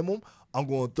to slam them. I'm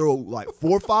going to throw like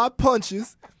 4 or 5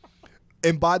 punches.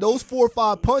 And by those 4 or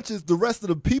 5 punches, the rest of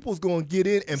the people's going to get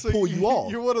in and pull you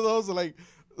off. You're one of those like,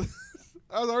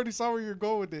 I already saw where you're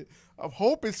going with it. I'm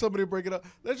hoping somebody break it up.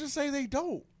 Let's just say they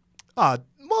don't.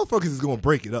 Motherfuckers is going to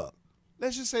break it up.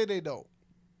 Let's just say they don't.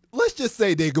 Let's just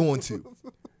say they're going to.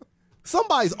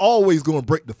 Somebody's always going to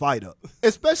break the fight up,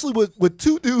 especially with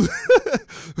two dudes.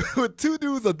 With two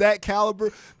dudes of that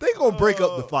caliber, they going to break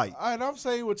up the fight. And I'm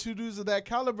saying with two dudes of that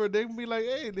caliber, they can be like,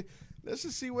 hey, Let's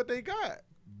just see what they got.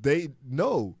 They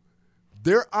know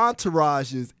their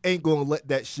entourages ain't gonna let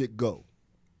that shit go.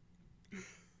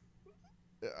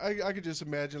 I could just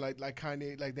imagine like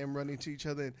Kanye, like them running to each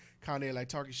other and Kanye like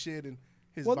talking shit and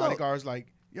his Well, no. bodyguards like,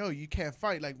 yo, you can't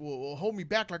fight. Like, well, hold me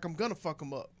back like I'm gonna fuck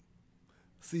him up.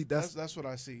 See, That's what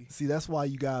I see. See, that's why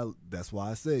that's why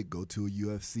I said go to a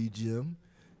UFC gym,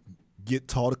 get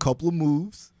taught a couple of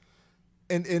moves,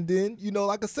 and then, you know,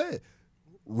 like I said,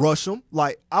 rush them.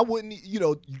 Like, I wouldn't, you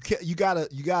know, you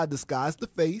gotta disguise the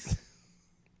face.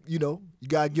 You know, you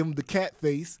gotta give them the cat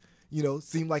face. You know,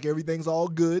 seem like everything's all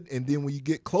good, and then when you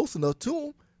get close enough to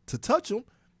them to touch them,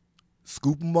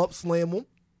 scoop them up, slam them,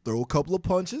 throw a couple of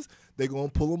punches. They're gonna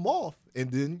pull them off, and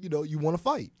then, you know, you want to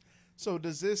fight. So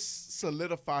does this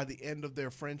solidify the end of their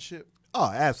friendship?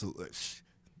 Oh, absolutely.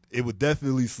 It would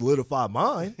definitely solidify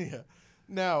mine. Yeah.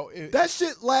 Now That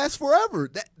shit lasts forever.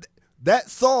 That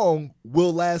song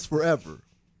will last forever.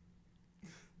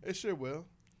 it sure will.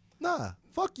 Nah,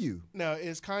 fuck you. Now,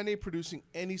 is Kanye producing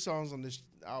any songs on this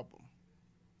album?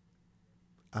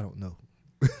 I don't know.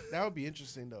 That would be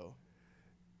interesting though.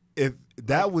 If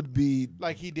that would be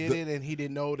Like he did it and he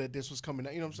didn't know that this was coming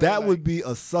out. You know what I'm saying? that Like, would be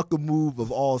a sucker move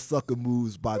of all sucker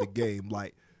moves by the game.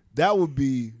 Like that would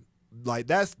be like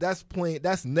that's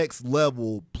next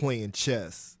level playing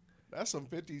chess. that's some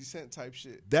 50 Cent type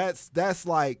shit. That's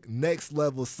like next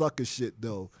level sucker shit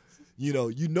though. You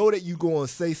know that you going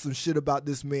to say some shit about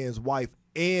this man's wife,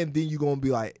 and then you going to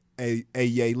be like, hey,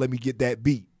 yeah, let me get that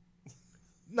beat.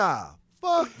 Nah,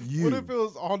 fuck you. What if it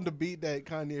was on the beat that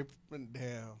Kanye?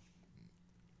 Damn.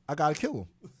 I gotta kill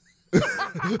him.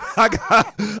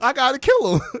 I gotta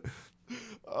kill him.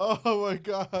 Oh my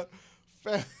God.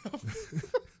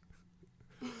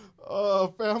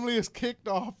 Family is kicked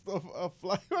off of a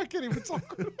flight. I can't even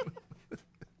talk.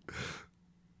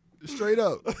 Straight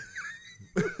up.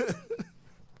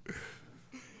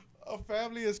 A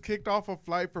family is kicked off a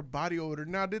flight for body odor.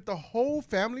 Now, did the whole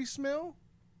family smell?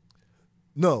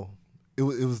 No, it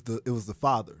was the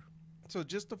father. So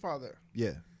just the father.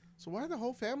 Yeah, So why did the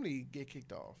whole family get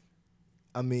kicked off?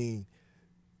 I mean,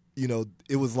 you know,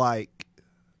 it was like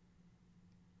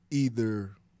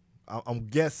either I'm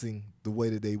guessing the way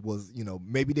that they was, you know,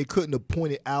 maybe they couldn't have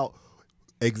pointed out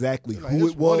exactly Like, who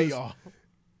it's it one of was. y'all.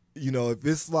 You know, if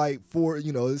it's like four,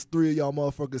 you know, it's three of y'all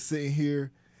motherfuckers sitting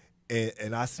here,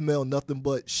 and I smell nothing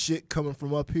but shit coming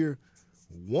from up here.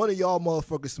 One of y'all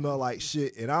motherfuckers smell like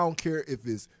shit, and I don't care if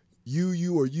it's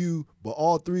you, or you, but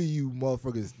all three of you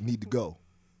motherfuckers need to go.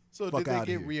 So Fuck did they outta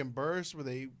get here. reimbursed? Were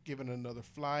they given another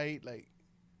flight? Like,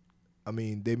 I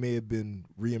mean, they may have been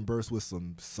reimbursed with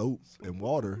some soap and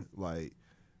water. Like,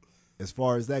 as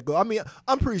far as that go, I mean,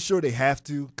 I'm pretty sure they have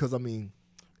to, because I mean,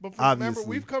 but remember, obviously.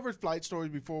 we've covered flight stories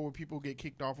before where people get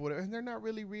kicked off or whatever, and they're not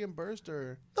really reimbursed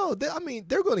or. no, I mean,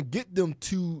 they're going to get them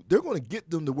to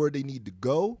where they need to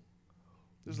go.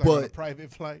 It's like on a But-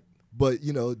 private flight, But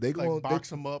you know, they like going box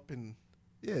them up and.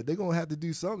 yeah, they're gonna have to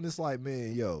do something. It's like,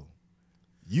 man, yo,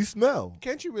 you smell.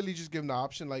 Can't you really just give them the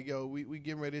option, like, yo, we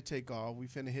getting ready to take off. We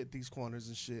finna hit these corners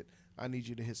and shit. I need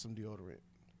you to hit some deodorant.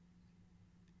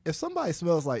 If somebody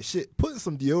smells like shit, putting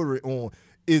some deodorant on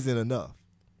isn't enough.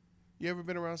 You ever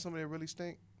been around somebody that really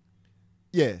stink?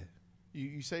 Yeah.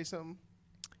 You say something?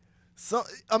 So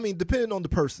I mean, depending on the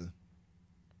person,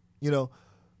 you know,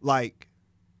 like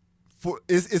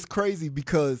it's crazy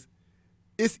because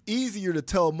it's easier to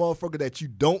tell a motherfucker that you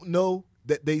don't know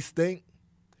that they stink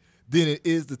than it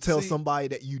is to tell See, somebody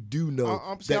that you do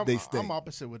know they stink. I'm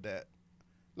opposite with that.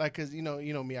 Like, cause you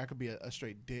know me, I could be a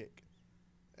straight dick,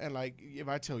 and like if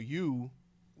I tell you,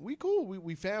 we cool,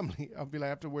 we family. I'll be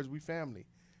like afterwards, we family.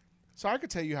 So I could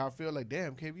tell you how I feel. Like,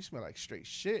 damn, Kev, you smell like straight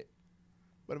shit.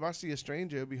 But if I see a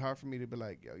stranger, it'd be hard for me to be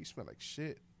like, yo, you smell like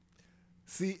shit.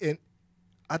 See, and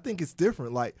I think it's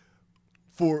different. Like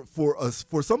for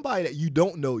somebody that you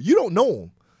don't know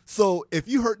them. So if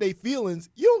you hurt their feelings,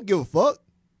 you don't give a fuck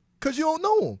because you don't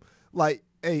know them. Like,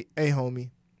 hey,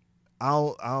 homie, I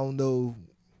don't know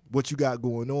what you got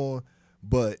going on,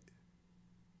 but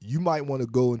you might want to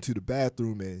go into the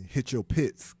bathroom and hit your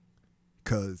pits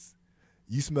because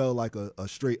you smell like a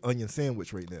straight onion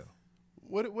sandwich right now.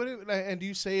 And do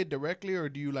you say it directly or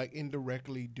do you like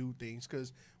indirectly do things?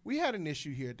 Because we had an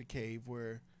issue here at the cave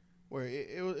where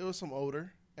it was some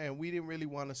odor and we didn't really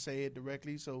want to say it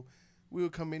directly. So we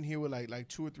would come in here with like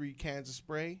 2 or 3 cans of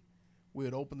spray. We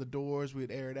would open the doors,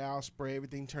 we'd air it out, spray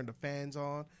everything, turn the fans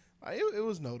on. It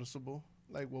was noticeable,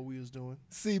 like what we was doing.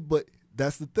 See, but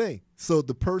that's the thing. So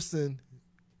the person,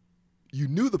 you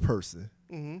knew the person,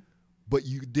 Mm-hmm. but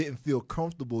you didn't feel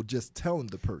comfortable just telling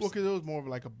the person. Well, because it was more of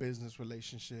like a business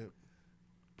relationship.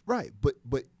 Right, but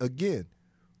again,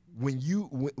 when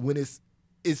it's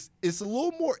a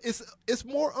little more it's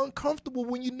more uncomfortable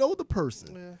when you know the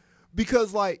person. Yeah.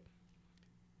 Because like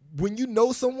when you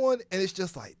know someone and it's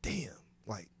just like, damn,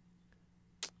 like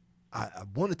I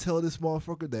want to tell this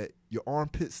motherfucker that your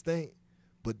armpit stink,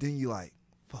 but then you like,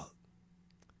 fuck.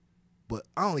 But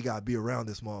I only gotta be around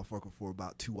this motherfucker for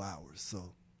about 2 hours,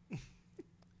 so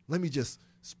let me just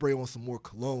spray on some more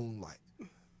cologne, like,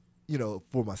 you know,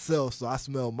 for myself, so I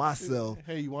smell myself.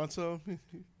 Hey, you want some?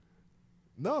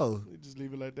 No, You just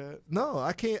leave it like that. no,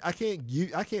 I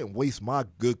can't waste my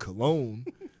good cologne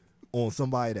on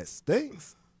somebody that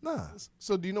stinks. Nah,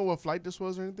 So do you know what flight this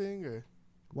was or anything? Or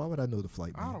why would I know the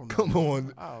flight? I Man? don't know. Come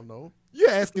on, I don't know. you're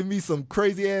asking me some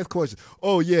crazy ass questions.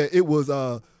 Oh yeah, it was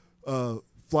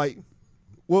flight.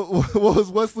 What was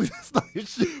Wesley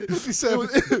Snipes shit? 57.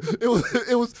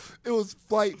 It was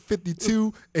flight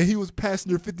 52, and he was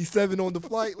passenger 57 on the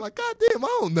flight. Like, goddamn,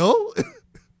 I don't know.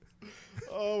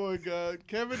 Oh my God.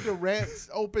 Kevin Durant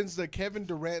opens the Kevin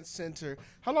Durant Center.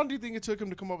 How long do you think it took him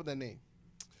to come up with that name?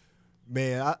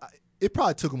 Man, it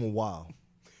probably took him a while.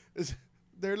 Is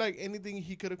there like anything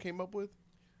he could have came up with?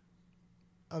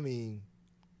 I mean,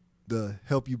 the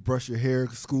help you brush your hair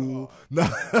school. No,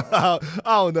 I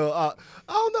don't know. I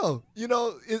don't know. You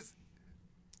know,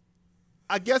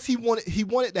 I guess he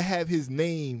wanted to have his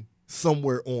name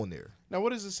somewhere on there. Now,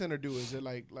 what does the center do? Is it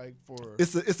like for?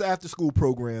 It's an after school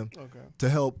program Okay. to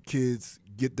help kids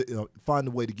get find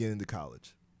a way to get into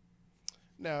college.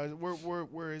 Now,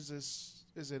 where is this?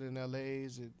 Is it in L.A.?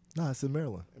 Is it Nah, it's in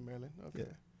Maryland. in Maryland? Okay,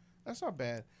 Yeah. that's not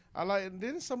bad. I like.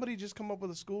 Didn't somebody just come up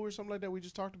with a school or something like that? We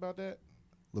just talked about that.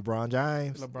 LeBron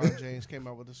James. LeBron James came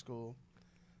out with a school,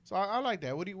 so I like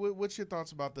that. What's your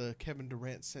thoughts about the Kevin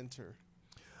Durant Center?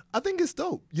 I think it's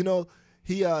dope. You know,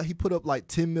 he put up like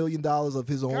 $10 million of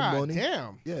his own God money.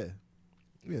 damn. Yeah.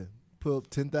 Put up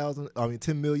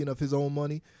 $10 million of his own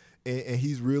money, and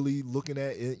he's really looking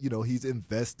at it. You know, he's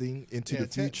investing into the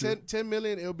future. 10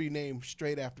 million. It'll be named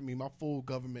straight after me. My full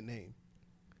government name.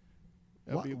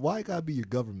 Why it gotta be your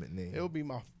government name? It'll be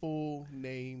my full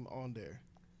name on there.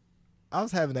 I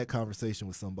was having that conversation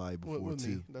with somebody before With too.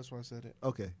 me. That's why I said it.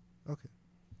 Okay.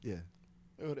 Yeah.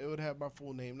 It would have my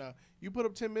full name. Now, you put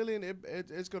up 10 million,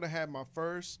 it's going to have my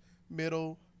first,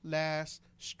 middle, last,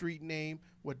 street name,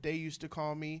 what they used to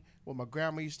call me, what my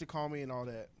grandma used to call me, and all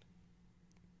that.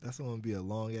 That's gonna be a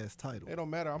long ass title. It don't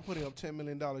matter. I'm putting up $10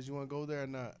 million. You want to go there or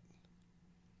not?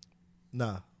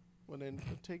 Nah. Well, then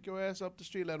take your ass up the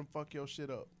street, let them fuck your shit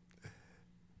up.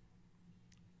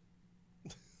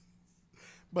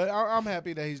 But I'm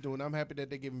happy that he's doing it. I'm happy that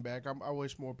they're giving back. I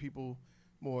wish more people,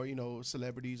 more,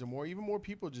 celebrities or even more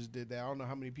people just did that. I don't know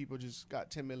how many people just got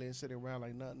 10 million sitting around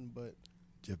like nothing, but.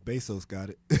 Jeff Bezos got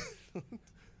it.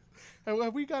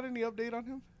 Have we got any update on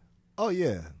him? Oh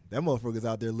yeah, that motherfucker's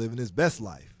out there living his best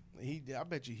life. I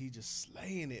bet you he just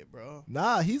slaying it, bro.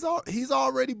 Nah, he's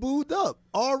already booed up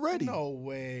already. No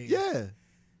way. Yeah.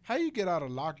 How you get out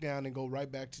of lockdown and go right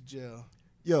back to jail?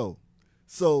 Yo,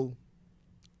 so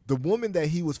the woman that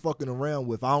he was fucking around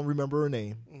with, I don't remember her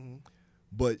name,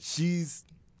 but she's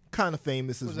kind of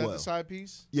famous as well. Was that the side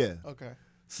piece? Yeah. Okay.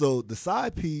 So the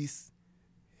side piece,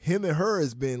 him and her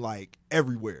has been like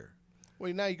everywhere.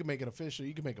 Well, now you can make it official.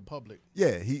 You can make it public.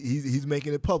 Yeah, he's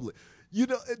making it public. You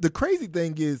know, the crazy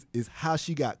thing is how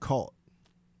she got caught.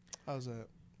 How's that?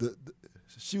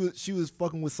 She was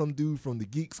fucking with some dude from the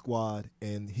Geek Squad,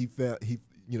 and he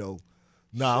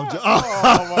Nah,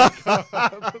 Oh my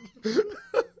god.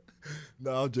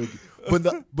 No, I'm joking.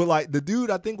 But like the dude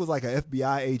I think was like an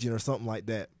FBI agent or something like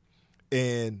that.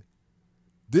 And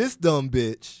this dumb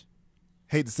bitch,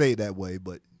 hate to say it that way,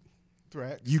 but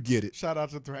Thrax. you get it. Shout out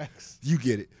to Thrax. You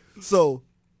get it. So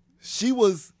she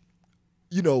was,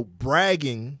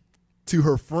 bragging to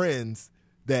her friends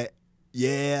that,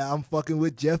 yeah, I'm fucking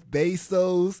with Jeff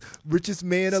Bezos, richest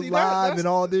man alive, and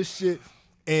all this shit.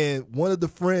 And one of the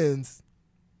friends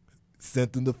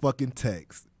sent them the fucking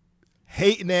text.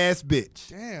 Hating ass bitch.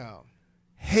 Damn.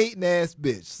 Hating ass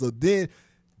bitch. So then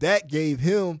that gave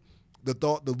him the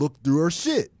thought to look through her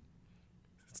shit.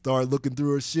 Started looking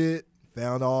through her shit.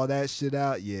 Found all that shit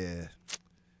out. Yeah.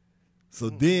 So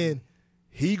then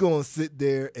he gonna sit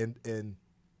there and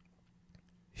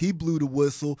he blew the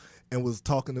whistle and was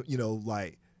talking to,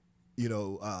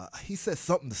 he said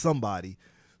something to somebody.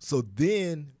 So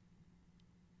then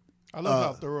I love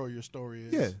how thorough your story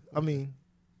is. Yeah, I mean,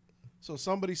 so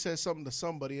somebody said something to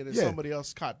somebody and then Yeah. somebody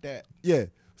else caught that. yeah.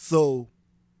 So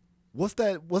what's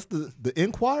that? What's the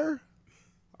Enquirer?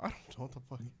 I don't know what the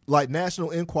fuck. Like National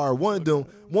Enquirer, one of those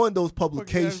Fucking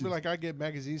publications. be like I get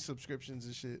magazine subscriptions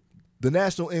and shit. The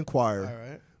National Enquirer All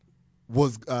right.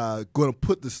 was going to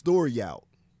put the story out,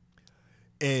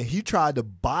 And he tried to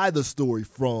buy the story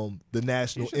from the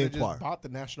National He should have Enquirer. just bought the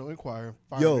National Enquirer and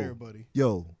fired everybody.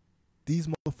 These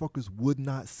motherfuckers would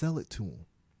not sell it to him.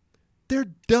 They're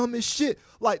dumb as shit.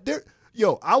 Like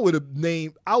I would have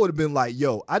been like,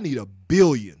 I need $1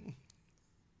 billion.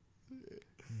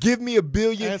 Give me $1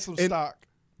 billion And some stock.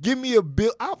 Give me $1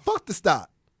 billion. Fuck the stock.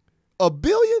 $1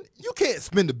 billion? You can't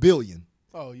spend $1 billion.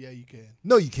 Oh yeah, you can.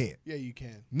 No, you can't. Yeah, you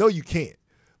can. No, you can't.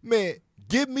 Man,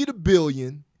 give me the $1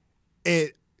 billion,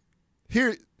 and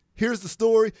here's the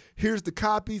story. Here's the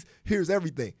copies. Here's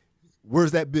everything.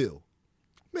 Where's that bill?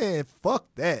 Man, fuck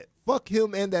that. Fuck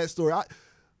him and that story.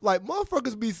 Like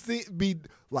motherfuckers be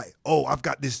like, oh, I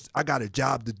got a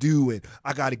job to do, and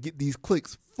I got to get these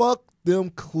clicks. Fuck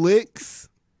them clicks.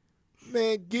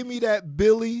 Man, give me that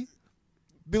Billy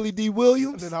D.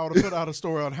 Williams. And then I would have put out a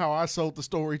story on how I sold the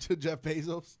story to Jeff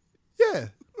Bezos. Yeah.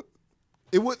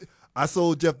 I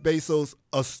sold Jeff Bezos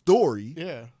a story.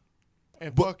 Yeah.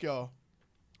 And fuck y'all.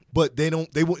 But they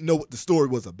wouldn't know what the story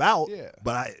was about. Yeah.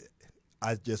 But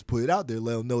I just put it out there,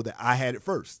 let them know that I had it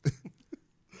first.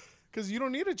 Because you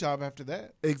don't need a job after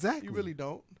that. Exactly. You really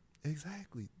don't.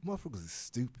 Exactly. Motherfuckers is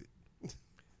stupid.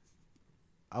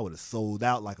 I would have sold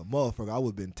out like a motherfucker. I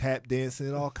would have been tap dancing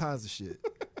and all kinds of shit.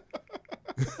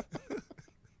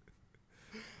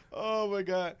 Oh, my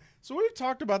God. So we've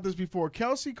talked about this before.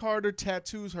 Kelsey Carter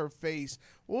tattoos her face.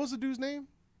 What was the dude's name?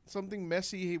 Something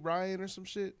Messy Ryan or some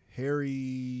shit?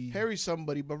 Harry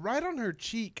somebody, but right on her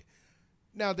cheek.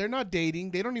 Now, they're not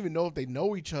dating. They don't even know if they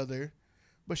know each other,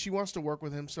 but she wants to work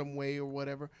with him some way or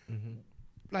whatever. Mm-hmm.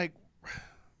 Like,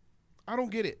 I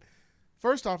don't get it.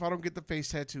 First off, I don't get the face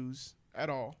tattoos at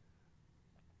all.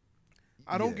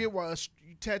 I don't get why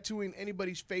tattooing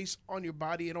anybody's face on your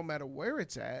body, it don't matter where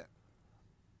it's at.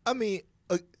 I mean,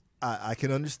 I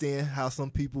can understand how some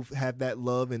people have that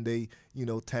love and they,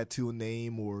 tattoo a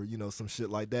name or, some shit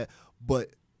like that. But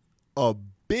a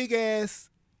big ass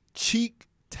cheek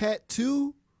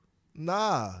tattoo?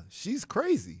 Nah, she's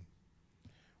crazy.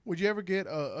 Would you ever get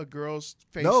a girl's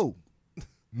face? No.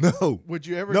 Would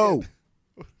you ever No. get...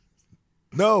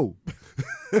 No.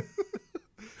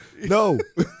 No.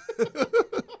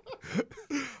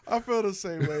 I feel the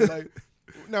same way. Like,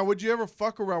 now, would you ever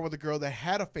fuck around with a girl that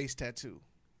had a face tattoo?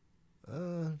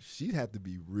 She'd have to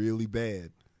be really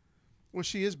bad. Well,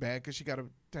 she is bad because she got a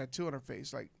tattoo on her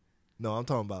face. Like, no, I'm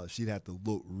talking about she'd have to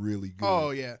look really good. Oh,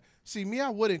 yeah. See, me, I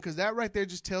wouldn't, because that right there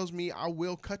just tells me I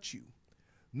will cut you.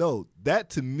 No, that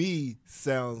to me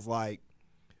sounds like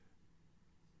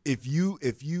if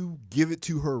you give it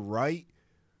to her right,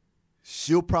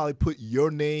 she'll probably put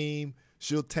your name,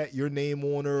 she'll tat your name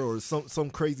on her or some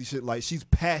crazy shit. Like, she's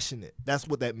passionate. That's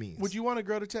what that means. Would you want a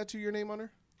girl to tattoo your name on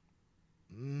her?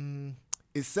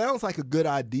 It sounds like a good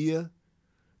idea.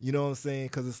 You know what I'm saying?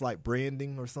 Because it's like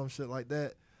branding or some shit like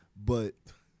that. But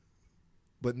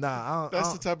nah.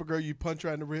 That's the type of girl you punch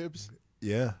right in the ribs?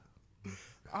 Yeah.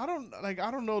 I don't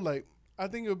know. Like, I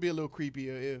think it would be a little creepy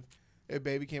if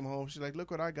baby came home. She's like, look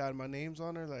what I got. My name's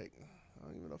on her. Like, I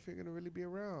don't even know if you're going to really be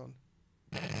around.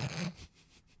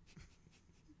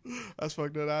 That's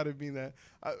fucked up. I didn't mean that.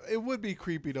 It would be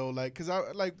creepy though. Like, cause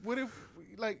what if,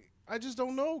 like, I just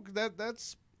don't know.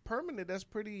 That's permanent. That's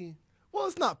pretty. Well,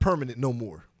 it's not permanent no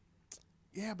more.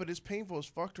 Yeah, but it's painful as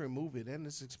fuck to remove it, and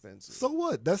it's expensive. So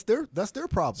what? That's their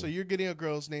problem. So you're getting a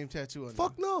girl's name tattoo on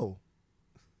Fuck no.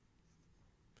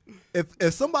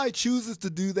 If somebody chooses to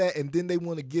do that and then they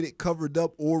want to get it covered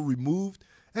up or removed,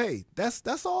 hey,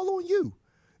 that's all on you.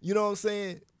 You know what I'm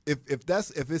saying?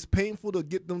 If it's painful to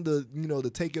get them to to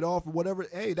take it off or whatever,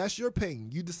 hey, that's your pain.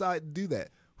 You decide to do that.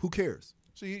 Who cares?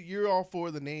 So you're all for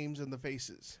the names and the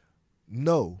faces?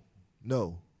 No.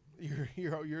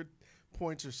 Your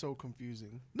points are so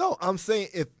confusing. No, I'm saying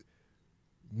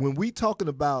when we talking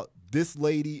about this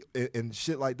lady and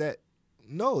shit like that,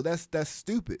 no, that's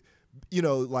stupid.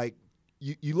 Like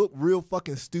you look real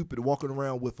fucking stupid walking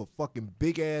around with a fucking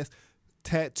big ass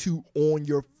tattoo on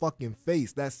your fucking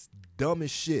face. That's dumb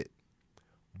as shit.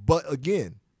 But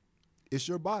again, it's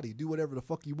your body. Do whatever the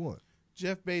fuck you want.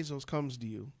 Jeff Bezos comes to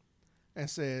you and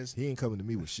says he ain't coming to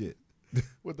me with shit.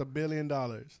 with $1 billion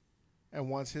and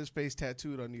wants his face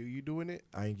tattooed on you. You doing it?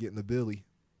 I ain't getting the Billy.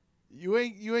 You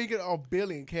ain't getting a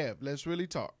billion, Kev. Let's really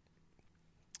talk.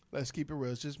 Let's keep it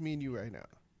real. It's just me and you right now.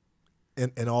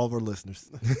 And all of our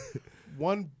listeners.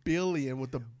 1 billion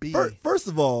with a B. First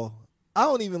of all, I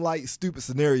don't even like stupid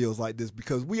scenarios like this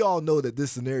because we all know that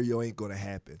this scenario ain't going to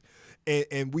happen.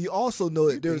 And we also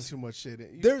know that there's too much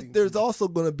shit. There's also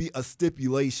going to be a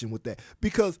stipulation with that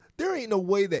because there ain't no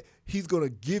way that he's going to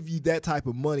give you that type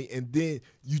of money and then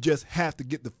you just have to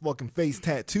get the fucking face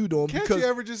tattooed on. Can't you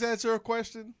ever just answer a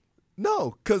question?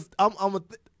 No, because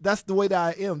that's the way that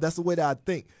I am. That's the way that I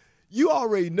think. You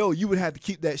already know you would have to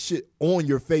keep that shit on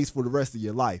your face for the rest of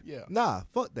your life. Yeah. Nah,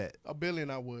 fuck that. $1 billion,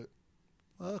 I would.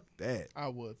 Fuck that. I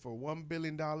would. For $1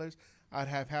 billion, I'd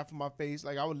have half of my face.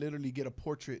 Like, I would literally get a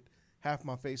portrait, half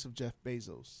my face of Jeff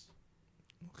Bezos.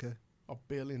 Okay. $1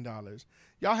 billion.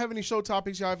 Y'all have any show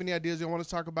topics? Y'all have any ideas you want us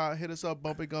to talk about? Hit us up,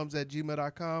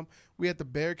 bumpitgums@gmail.com. We at the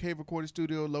Bear Cave Recording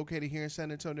Studio located here in San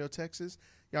Antonio, Texas.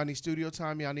 Y'all need studio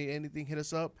time. Y'all need anything, hit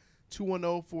us up.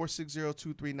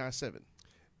 210-460-2397.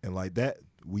 And like that,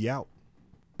 we out.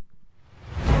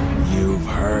 You've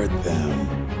heard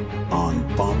them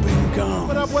on Bumping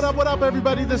Gums. What up,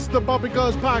 everybody? This is the Bumping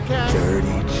Gums Podcast.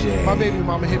 Dirty J. My baby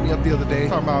mama hit me up the other day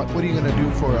talking about, what are you going to do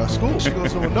for school? She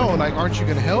goes, well, no, like, aren't you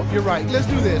going to help? You're right. Let's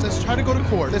do this. Let's try to go to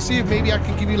court. Let's see if maybe I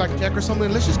can give you like a check or something.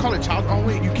 Let's just call it child. Oh,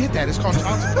 wait, you get that. It's called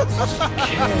child support.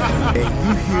 And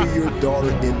you hear your daughter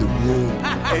in the room,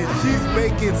 and she's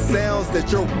making sounds that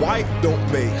your wife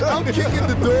don't make. I'm kicking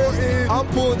the door in. I'm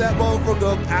pulling that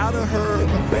motherfucker up out of her.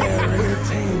 Bear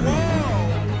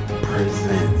Entertainment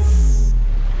presents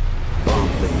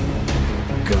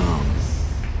Bumping Gums.